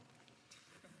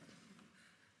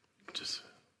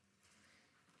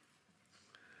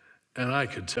 And I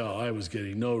could tell I was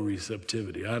getting no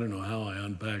receptivity. I don't know how I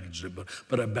unpackaged it,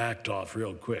 but I backed off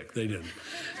real quick. They didn't.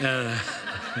 And,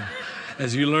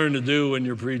 as you learn to do when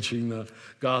you're preaching the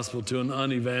gospel to an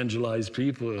unevangelized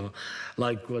people,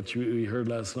 like what we heard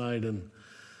last night in,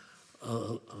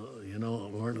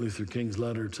 Martin Luther King's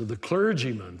letter to the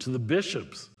clergymen, to the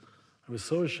bishops. I was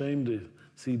so ashamed to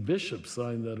see bishops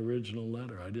sign that original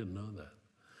letter. I didn't know that.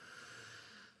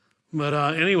 But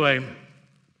anyway,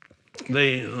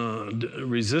 they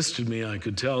resisted me, I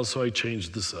could tell, so I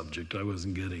changed the subject. I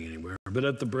wasn't getting anywhere. But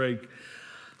at the break,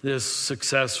 this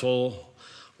successful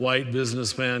white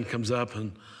businessman comes up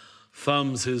and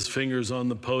thumbs his fingers on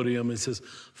the podium and says,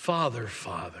 "Father,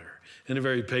 Father," in a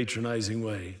very patronizing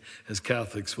way, as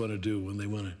Catholics want to do when they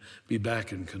want to be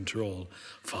back in control.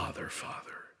 "Father,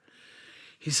 Father."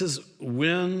 He says,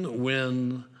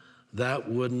 when that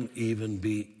wouldn't even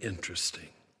be interesting.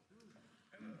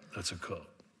 That's a quote.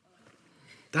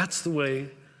 That's the way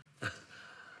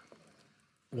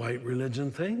white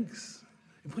religion thinks.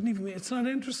 It wouldn't even be, it's not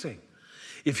interesting.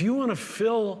 If you want to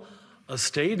fill a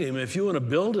stadium, if you want to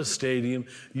build a stadium,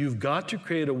 you've got to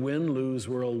create a win-lose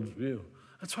worldview.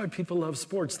 That's why people love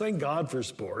sports. Thank God for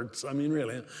sports. I mean,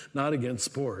 really, not against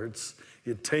sports.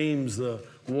 It tames the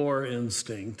war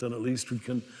instinct, and at least we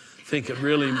can think it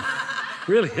really,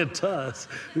 really it does.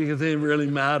 We can think it really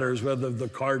matters whether the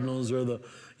Cardinals or the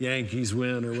Yankees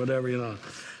win or whatever, you know.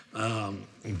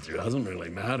 It doesn't really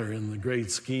matter in the great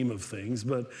scheme of things,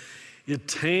 but it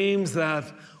tames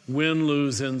that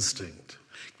win-lose instinct.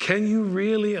 Can you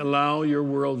really allow your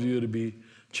worldview to be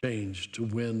changed to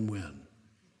win-win?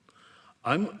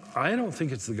 I don't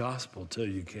think it's the gospel till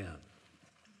you can.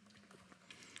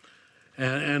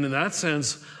 And in that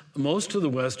sense, most of the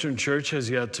Western church has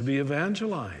yet to be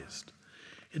evangelized.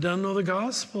 It doesn't know the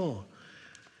gospel.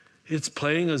 It's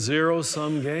playing a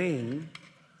zero-sum game.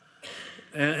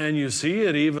 And you see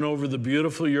it even over the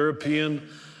beautiful European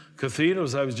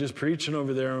cathedrals. I was just preaching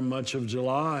over there in much of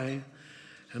July.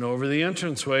 And over the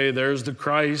entranceway, there's the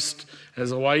Christ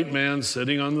as a white man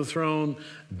sitting on the throne,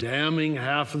 damning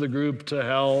half of the group to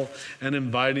hell and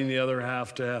inviting the other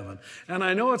half to heaven. And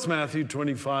I know it's Matthew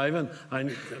 25, and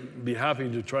I'd be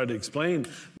happy to try to explain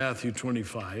Matthew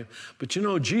 25. But you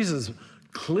know, Jesus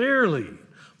clearly,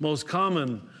 most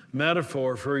common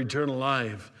metaphor for eternal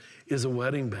life is a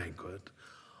wedding banquet.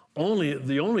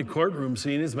 The only courtroom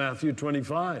scene is Matthew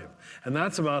 25. And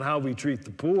that's about how we treat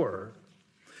the poor.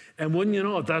 And wouldn't you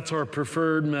know it, that's our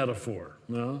preferred metaphor.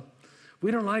 No?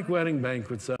 We don't like wedding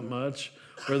banquets that much,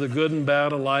 where the good and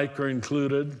bad alike are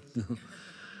included.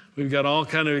 We've got all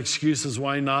kind of excuses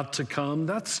why not to come.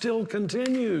 That still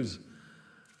continues.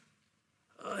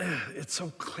 It's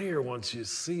so clear once you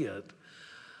see it.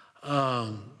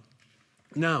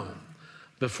 Now,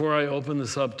 before I open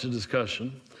this up to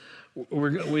discussion,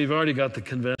 we've already got the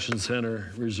convention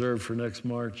center reserved for next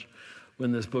March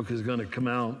when this book is going to come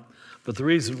out. But the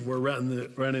reason we're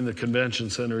renting the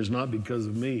convention center is not because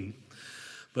of me,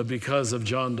 but because of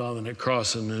John Dominic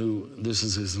Crossan, who this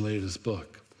is his latest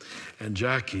book. And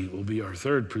Jackie will be our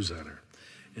third presenter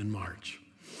in March.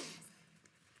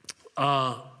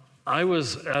 I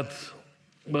was at,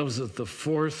 what was it, the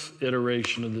fourth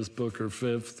iteration of this book, or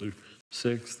fifth or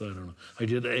sixth? I don't know. I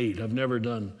did 8. I've never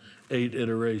done 8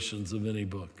 iterations of any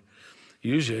book.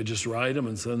 Usually I just write them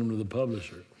and send them to the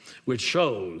publisher, which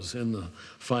shows in the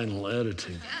final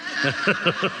editing.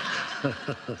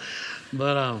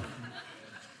 But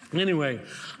anyway,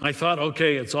 I thought,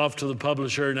 okay, it's off to the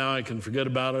publisher, now I can forget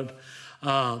about it.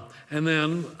 And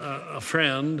then a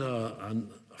friend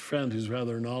who's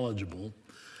rather knowledgeable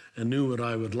and knew what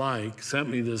I would like, sent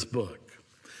me this book.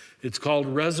 It's called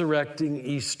Resurrecting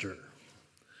Easter: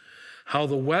 How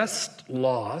the West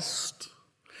Lost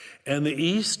and the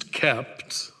East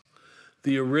Kept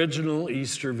the Original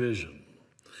Easter Vision.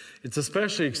 It's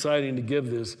especially exciting to give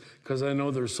this because I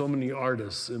know there's so many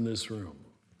artists in this room.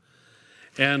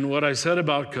 And what I said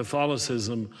about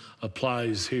Catholicism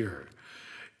applies here.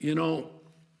 You know,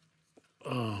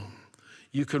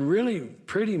 you can really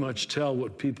pretty much tell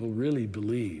what people really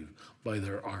believe by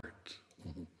their art.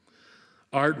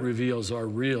 Art reveals our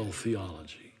real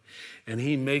theology. And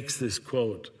he makes this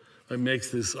quote,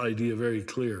 makes this idea very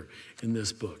clear in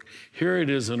this book. Here it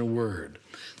is in a word.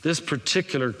 This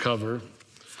particular cover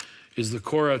is the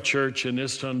Kora Church in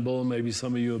Istanbul. Maybe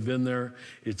some of you have been there.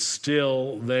 It's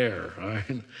still there,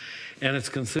 right? And it's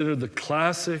considered the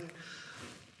classic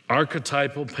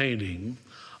archetypal painting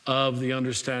of the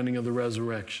understanding of the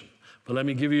resurrection. But let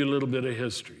me give you a little bit of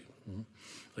history.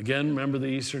 Again, remember the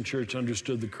Eastern Church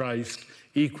understood the Christ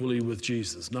equally with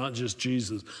Jesus, not just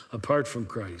Jesus apart from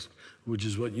Christ, which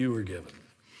is what you were given.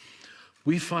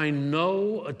 We find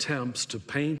no attempts to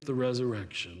paint the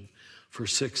resurrection for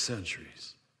 6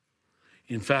 centuries.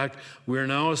 In fact, we're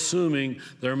now assuming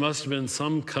there must have been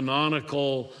some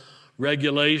canonical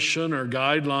regulation or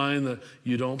guideline that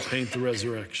you don't paint the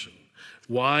resurrection.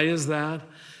 Why is that?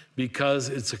 Because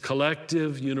it's a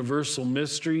collective, universal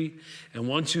mystery, and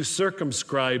once you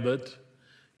circumscribe it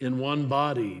in one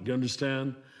body, do you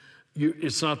understand?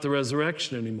 It's not the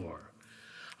resurrection anymore.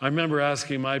 I remember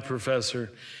asking my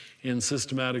professor in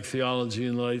systematic theology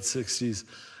in the late 60s,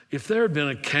 if there had been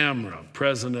a camera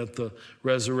present at the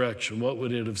resurrection, what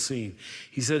would it have seen?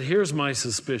 He said, here's my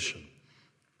suspicion.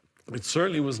 It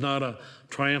certainly was not a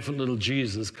triumphant little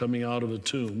Jesus coming out of a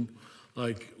tomb,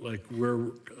 like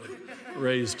we're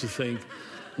raised to think.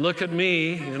 Look at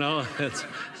me,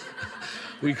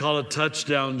 we call it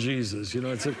touchdown Jesus.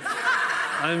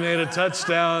 I made a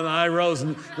touchdown, I rose,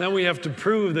 and then we have to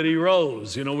prove that he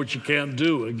rose, which you can't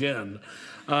do again.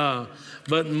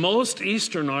 But most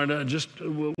Eastern art,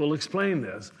 we'll explain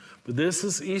this, but this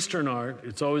is Eastern art.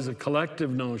 It's always a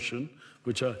collective notion,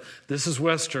 which this is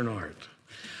Western art.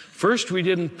 First, we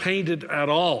didn't paint it at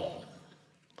all,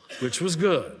 which was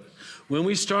good. When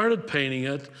we started painting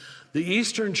it, the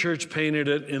Eastern Church painted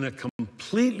it in a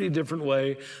completely different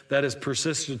way that has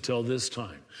persisted till this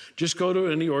time. Just go to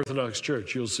any Orthodox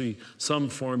church, you'll see some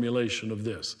formulation of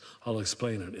this. I'll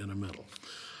explain it in a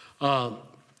minute.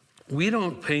 We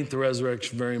don't paint the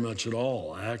resurrection very much at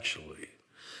all, actually.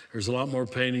 There's a lot more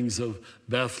paintings of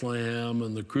Bethlehem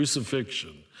and the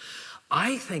crucifixion.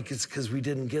 I think it's because we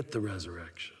didn't get the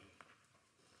resurrection.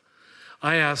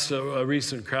 I asked a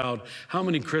recent crowd, how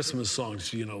many Christmas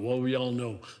songs do you know? Well, we all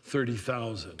know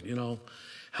 30,000,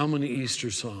 How many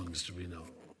Easter songs do we know?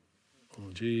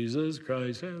 Oh, Jesus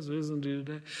Christ has risen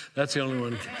today. That's the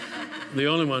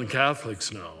only one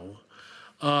Catholics know.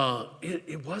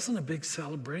 It wasn't a big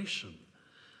celebration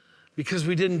because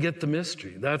we didn't get the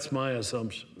mystery. That's my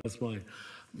assumption. That's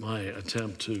my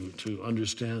attempt to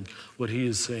understand what he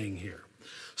is saying here.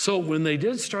 So when they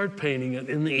did start painting it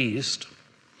in the East,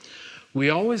 we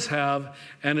always have,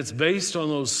 and it's based on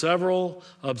those several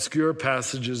obscure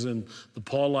passages in the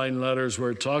Pauline letters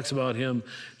where it talks about him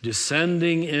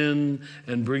descending in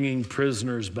and bringing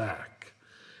prisoners back.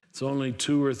 It's only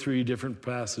 2 or 3 different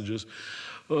passages.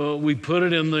 We put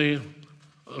it in the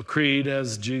creed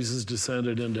as Jesus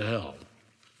descended into hell.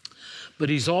 But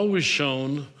he's always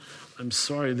shown, I'm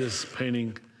sorry this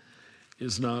painting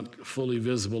is not fully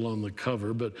visible on the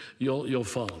cover, but you'll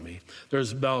follow me.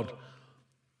 There's about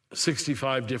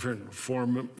 65 different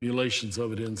formulations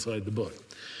of it inside the book.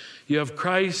 You have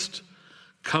Christ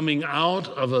coming out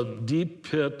of a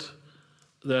deep pit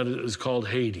that is called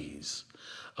Hades.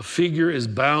 A figure is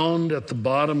bound at the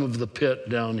bottom of the pit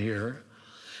down here.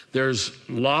 There's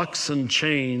locks and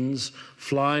chains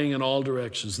flying in all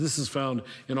directions. This is found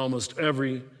in almost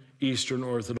every Eastern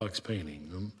Orthodox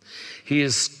painting. He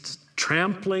is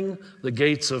trampling the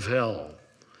gates of hell.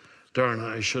 Darn,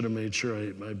 I should have made sure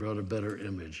I brought a better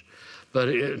image.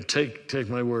 But take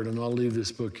my word, and I'll leave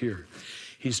this book here.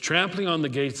 He's trampling on the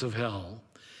gates of hell.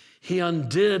 He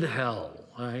undid hell,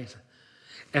 right?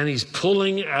 And he's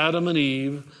pulling Adam and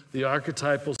Eve, the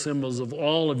archetypal symbols of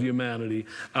all of humanity,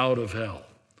 out of hell.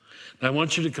 Now, I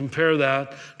want you to compare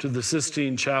that to the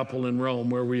Sistine Chapel in Rome,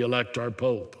 where we elect our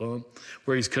Pope,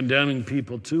 where he's condemning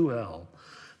people to hell.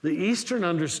 The Eastern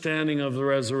understanding of the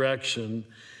resurrection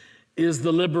is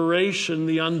the liberation,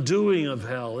 the undoing of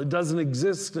hell. It doesn't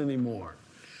exist anymore.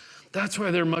 That's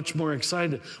why they're much more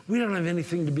excited. We don't have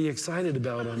anything to be excited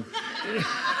about.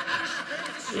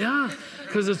 Yeah,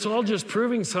 because it's all just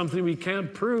proving something we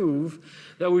can't prove,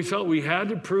 that we felt we had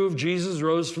to prove Jesus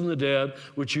rose from the dead,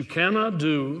 which you cannot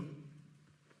do.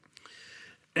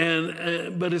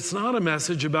 But it's not a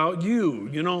message about you.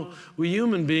 We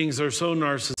human beings are so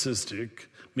narcissistic,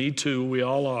 me too, we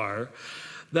all are,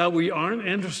 that we aren't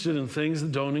interested in things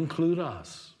that don't include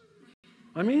us.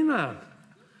 I mean that.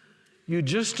 You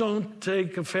just don't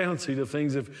take a fancy to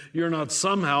things if you're not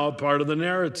somehow a part of the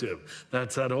narrative.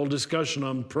 That's that whole discussion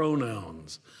on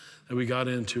pronouns that we got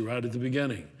into right at the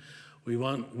beginning. We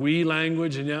want we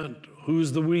language, and yet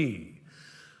who's the we?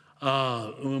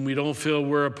 When we don't feel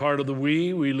we're a part of the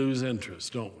we lose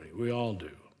interest, don't we? We all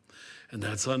do. And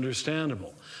that's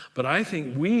understandable. But I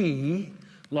think we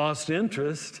lost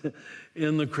interest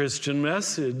in the Christian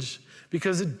message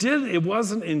because it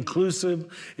wasn't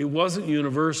inclusive, it wasn't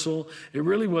universal, it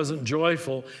really wasn't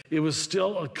joyful, it was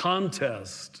still a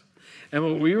contest. And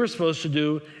what we were supposed to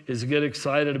do is get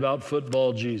excited about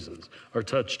football Jesus or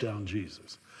touchdown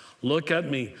Jesus. Look at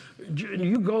me.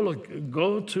 You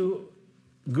go to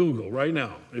Google right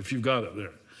now, if you've got it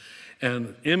there,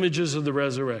 and images of the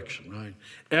resurrection, right?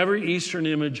 Every Eastern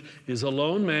image is a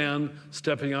lone man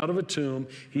stepping out of a tomb.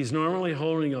 He's normally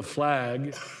holding a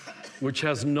flag which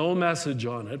has no message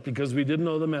on it because we didn't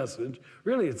know the message.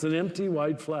 Really, it's an empty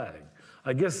white flag.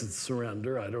 I guess it's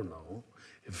surrender. I don't know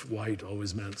if white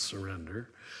always meant surrender.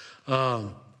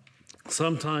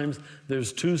 Sometimes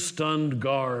there's 2 stunned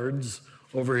guards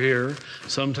over here.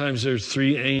 Sometimes there's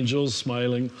 3 angels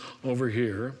smiling over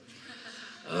here.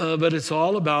 But it's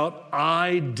all about,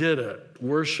 I did it,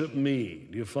 worship me.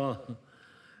 Do you follow?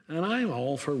 And I'm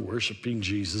all for worshiping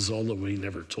Jesus, although he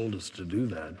never told us to do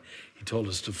that. He told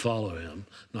us to follow him,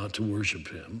 not to worship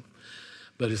him.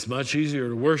 But it's much easier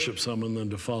to worship someone than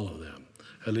to follow them,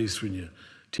 at least when you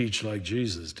teach like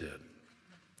Jesus did.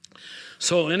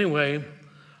 So anyway,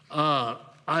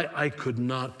 I could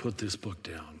not put this book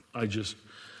down.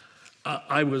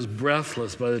 I was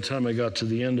breathless by the time I got to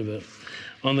the end of it.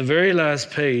 On the very last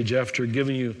page, after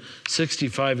giving you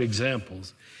 65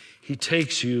 examples, he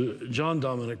takes you, John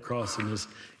Dominic Crossan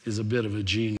is a bit of a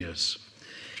genius.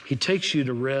 He takes you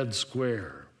to Red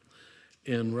Square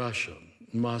in Russia,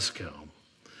 Moscow,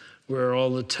 where all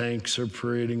the tanks are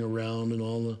parading around and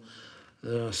all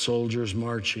the soldiers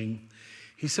marching.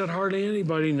 He said hardly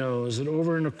anybody knows that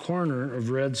over in a corner of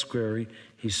Red Square,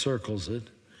 he circles it,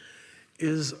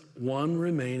 is one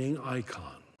remaining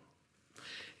icon.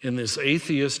 In this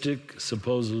atheistic,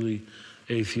 supposedly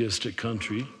atheistic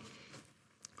country,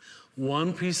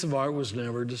 one piece of art was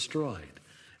never destroyed,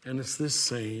 and it's this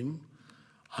same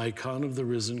icon of the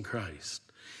risen Christ.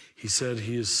 He said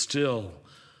he is still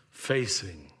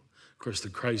facing, of course, the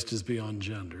Christ is beyond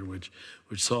gender, which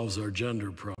solves our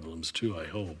gender problems too, I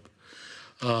hope.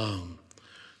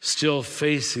 Still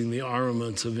facing the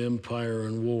armaments of empire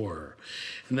and war,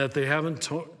 and that they haven't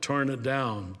torn it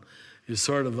down is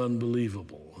sort of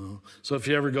unbelievable. So if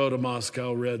you ever go to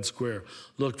Moscow, Red Square,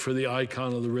 look for the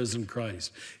icon of the risen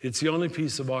Christ. It's the only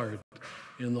piece of art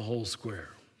in the whole square,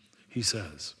 he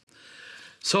says.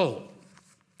 So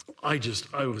I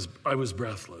was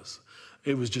breathless.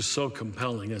 It was just so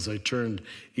compelling as I turned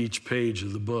each page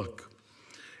of the book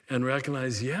and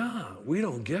recognized, yeah, we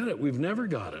don't get it. We've never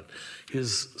got it.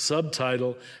 His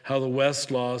subtitle, How the West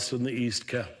Lost and the East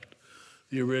Kept,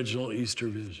 the original Easter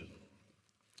vision.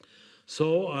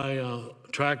 So I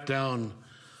tracked down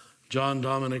John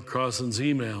Dominic Crossan's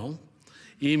emailed,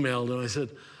 and I said,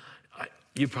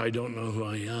 you probably don't know who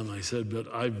I am. I said,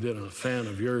 but I've been a fan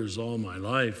of yours all my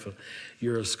life.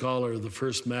 You're a scholar of the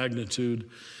first magnitude.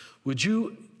 Would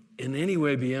you in any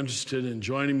way be interested in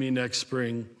joining me next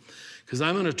spring? Because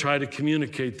I'm going to try to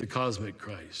communicate the cosmic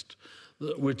Christ,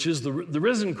 which is the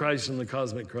risen Christ and the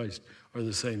cosmic Christ are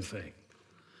the same thing.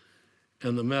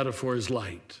 And the metaphor is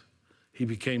light. He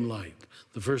became light,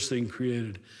 the first thing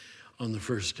created on the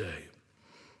first day.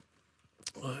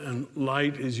 And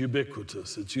light is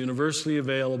ubiquitous. It's universally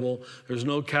available. There's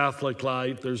no Catholic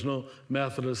light. There's no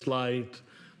Methodist light.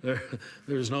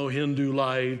 There's no Hindu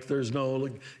light. There's no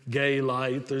gay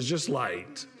light. There's just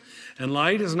light. And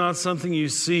light is not something you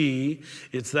see.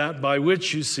 It's that by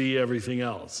which you see everything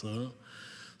else.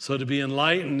 So to be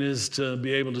enlightened is to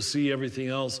be able to see everything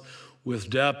else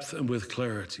with depth and with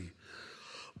clarity.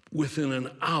 Within an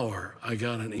hour, I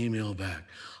got an email back.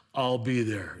 I'll be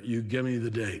there. You give me the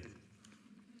date.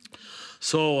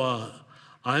 So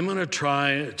I'm going to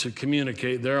try to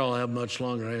communicate. There I'll have much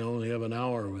longer. I only have an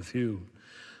hour with you.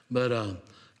 But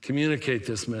communicate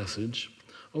this message.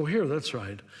 Oh, here, that's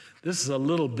right. This is a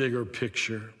little bigger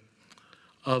picture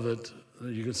of it.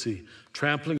 You can see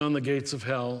trampling on the gates of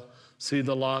hell. See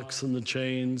the locks and the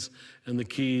chains and the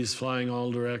keys flying all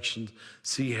directions.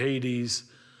 See Hades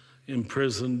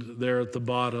imprisoned there at the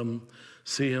bottom.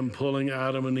 See him pulling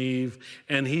Adam and Eve.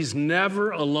 And he's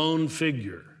never a lone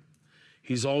figure.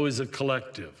 He's always a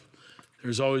collective.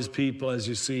 There's always people, as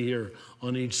you see here,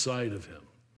 on each side of him.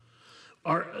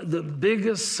 The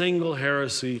biggest single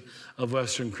heresy of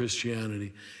Western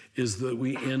Christianity is that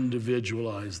we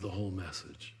individualize the whole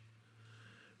message.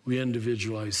 We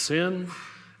individualize sin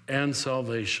and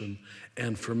salvation.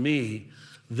 And for me,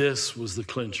 this was the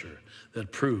clincher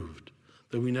that proved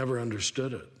that we never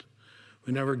understood it.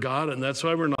 We never got it, and that's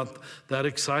why we're not that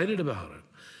excited about it.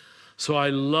 So I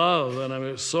love, and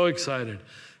I'm so excited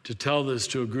to tell this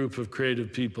to a group of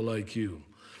creative people like you,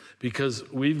 because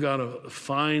we've got to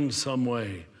find some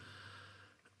way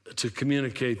to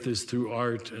communicate this through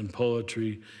art and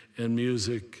poetry and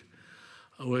music,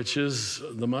 which is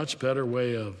the much better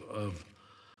way of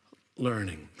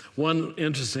learning. One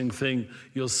interesting thing,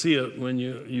 you'll see it when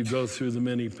you go through the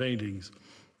many paintings.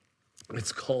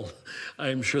 It's called,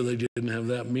 I'm sure they didn't have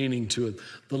that meaning to it,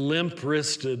 the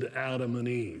limp-wristed Adam and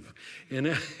Eve.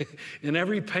 In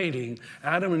every painting,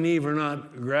 Adam and Eve are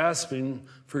not grasping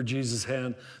for Jesus'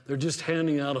 hand. They're just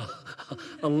handing out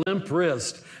a limp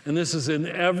wrist. And this is in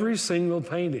every single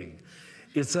painting.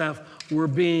 It's that we're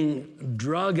being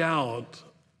drug out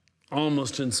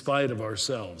almost in spite of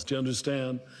ourselves. Do you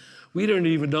understand? We don't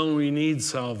even know we need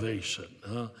salvation.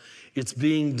 It's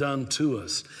being done to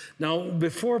us. Now,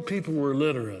 before people were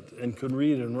literate and could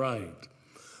read and write,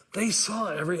 They saw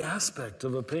every aspect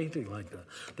of a painting like that.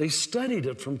 They studied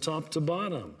it from top to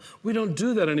bottom. We don't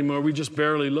do that anymore. We just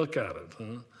barely look at it.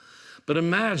 Huh? But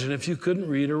imagine if you couldn't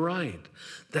read or write.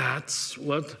 That's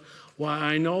why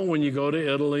I know when you go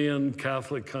to Italy and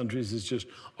Catholic countries, it's just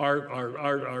art, art,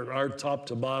 art, art, art, top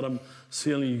to bottom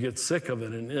ceiling. You get sick of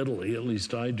it in Italy, at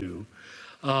least I do.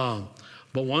 But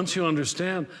once you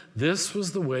understand, this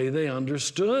was the way they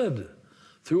understood,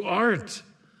 through art.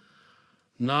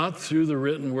 Not through the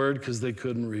written word, because they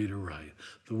couldn't read or write.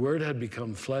 The word had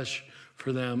become flesh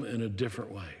for them in a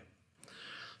different way.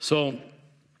 So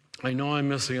I know I'm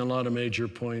missing a lot of major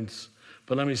points,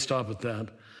 but let me stop at that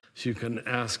so you can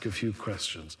ask a few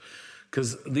questions.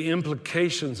 Because the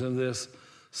implications of this,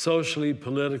 socially,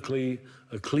 politically,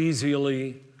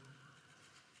 ecclesially,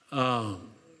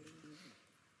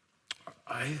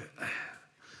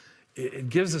 it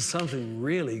gives us something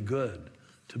really good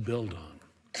to build on.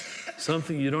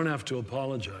 Something you don't have to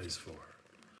apologize for.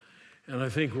 And I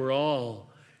think we're all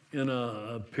in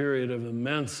a period of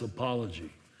immense apology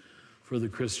for the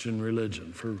Christian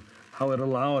religion, for how it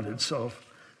allowed itself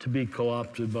to be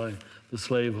co-opted by the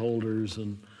slaveholders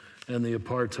and the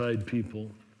apartheid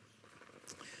people.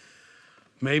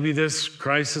 Maybe this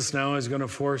crisis now is going to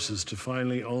force us to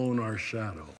finally own our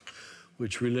shadow,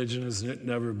 which religion has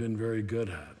never been very good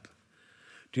at.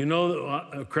 Do you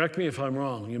know, correct me if I'm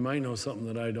wrong, you might know something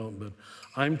that I don't, but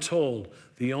I'm told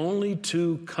the only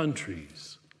two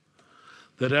countries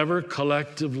that ever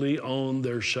collectively owned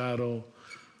their shadow,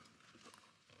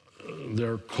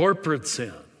 their corporate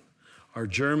sin, are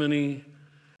Germany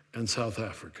and South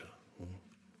Africa.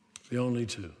 The only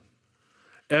two.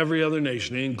 Every other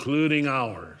nation, including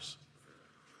ours,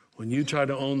 when you try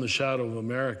to own the shadow of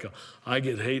America, I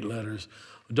get hate letters.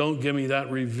 Don't give me that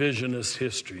revisionist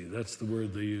history. That's the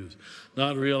word they use.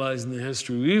 Not realizing the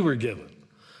history we were given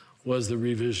was the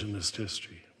revisionist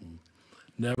history.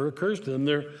 Never occurs to them.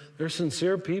 They're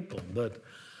sincere people, but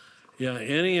yeah,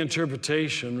 any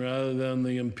interpretation rather than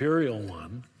the imperial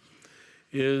one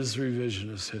is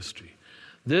revisionist history.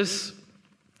 This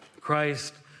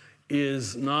Christ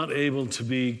is not able to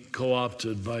be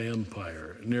co-opted by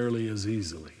empire nearly as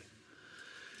easily.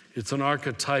 It's an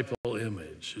archetypal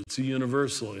image. It's a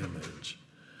universal image.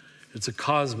 It's a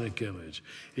cosmic image.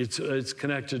 It's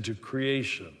connected to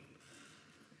creation,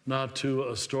 not to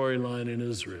a storyline in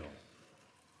Israel.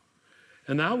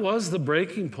 And that was the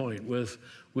breaking point with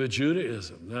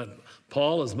Judaism, that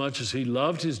Paul, as much as he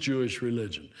loved his Jewish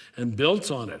religion and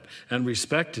built on it and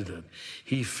respected it,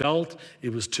 he felt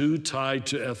it was too tied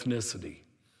to ethnicity.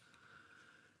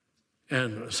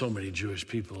 And so many Jewish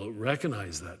people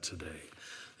recognize that today,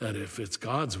 that if it's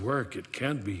God's work, it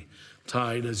can't be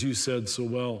tied, as you said so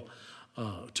well,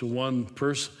 to one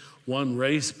person, one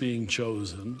race being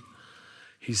chosen.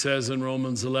 He says in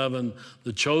Romans 11,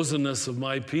 the chosenness of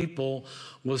my people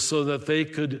was so that they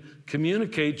could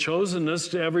communicate chosenness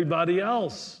to everybody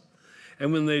else.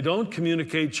 And when they don't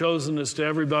communicate chosenness to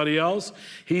everybody else,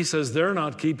 he says they're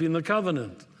not keeping the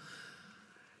covenant.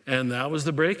 And that was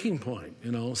the breaking point,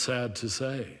 sad to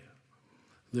say.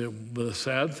 The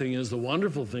sad thing is, the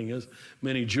wonderful thing is,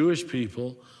 many Jewish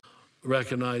people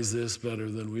recognize this better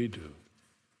than we do.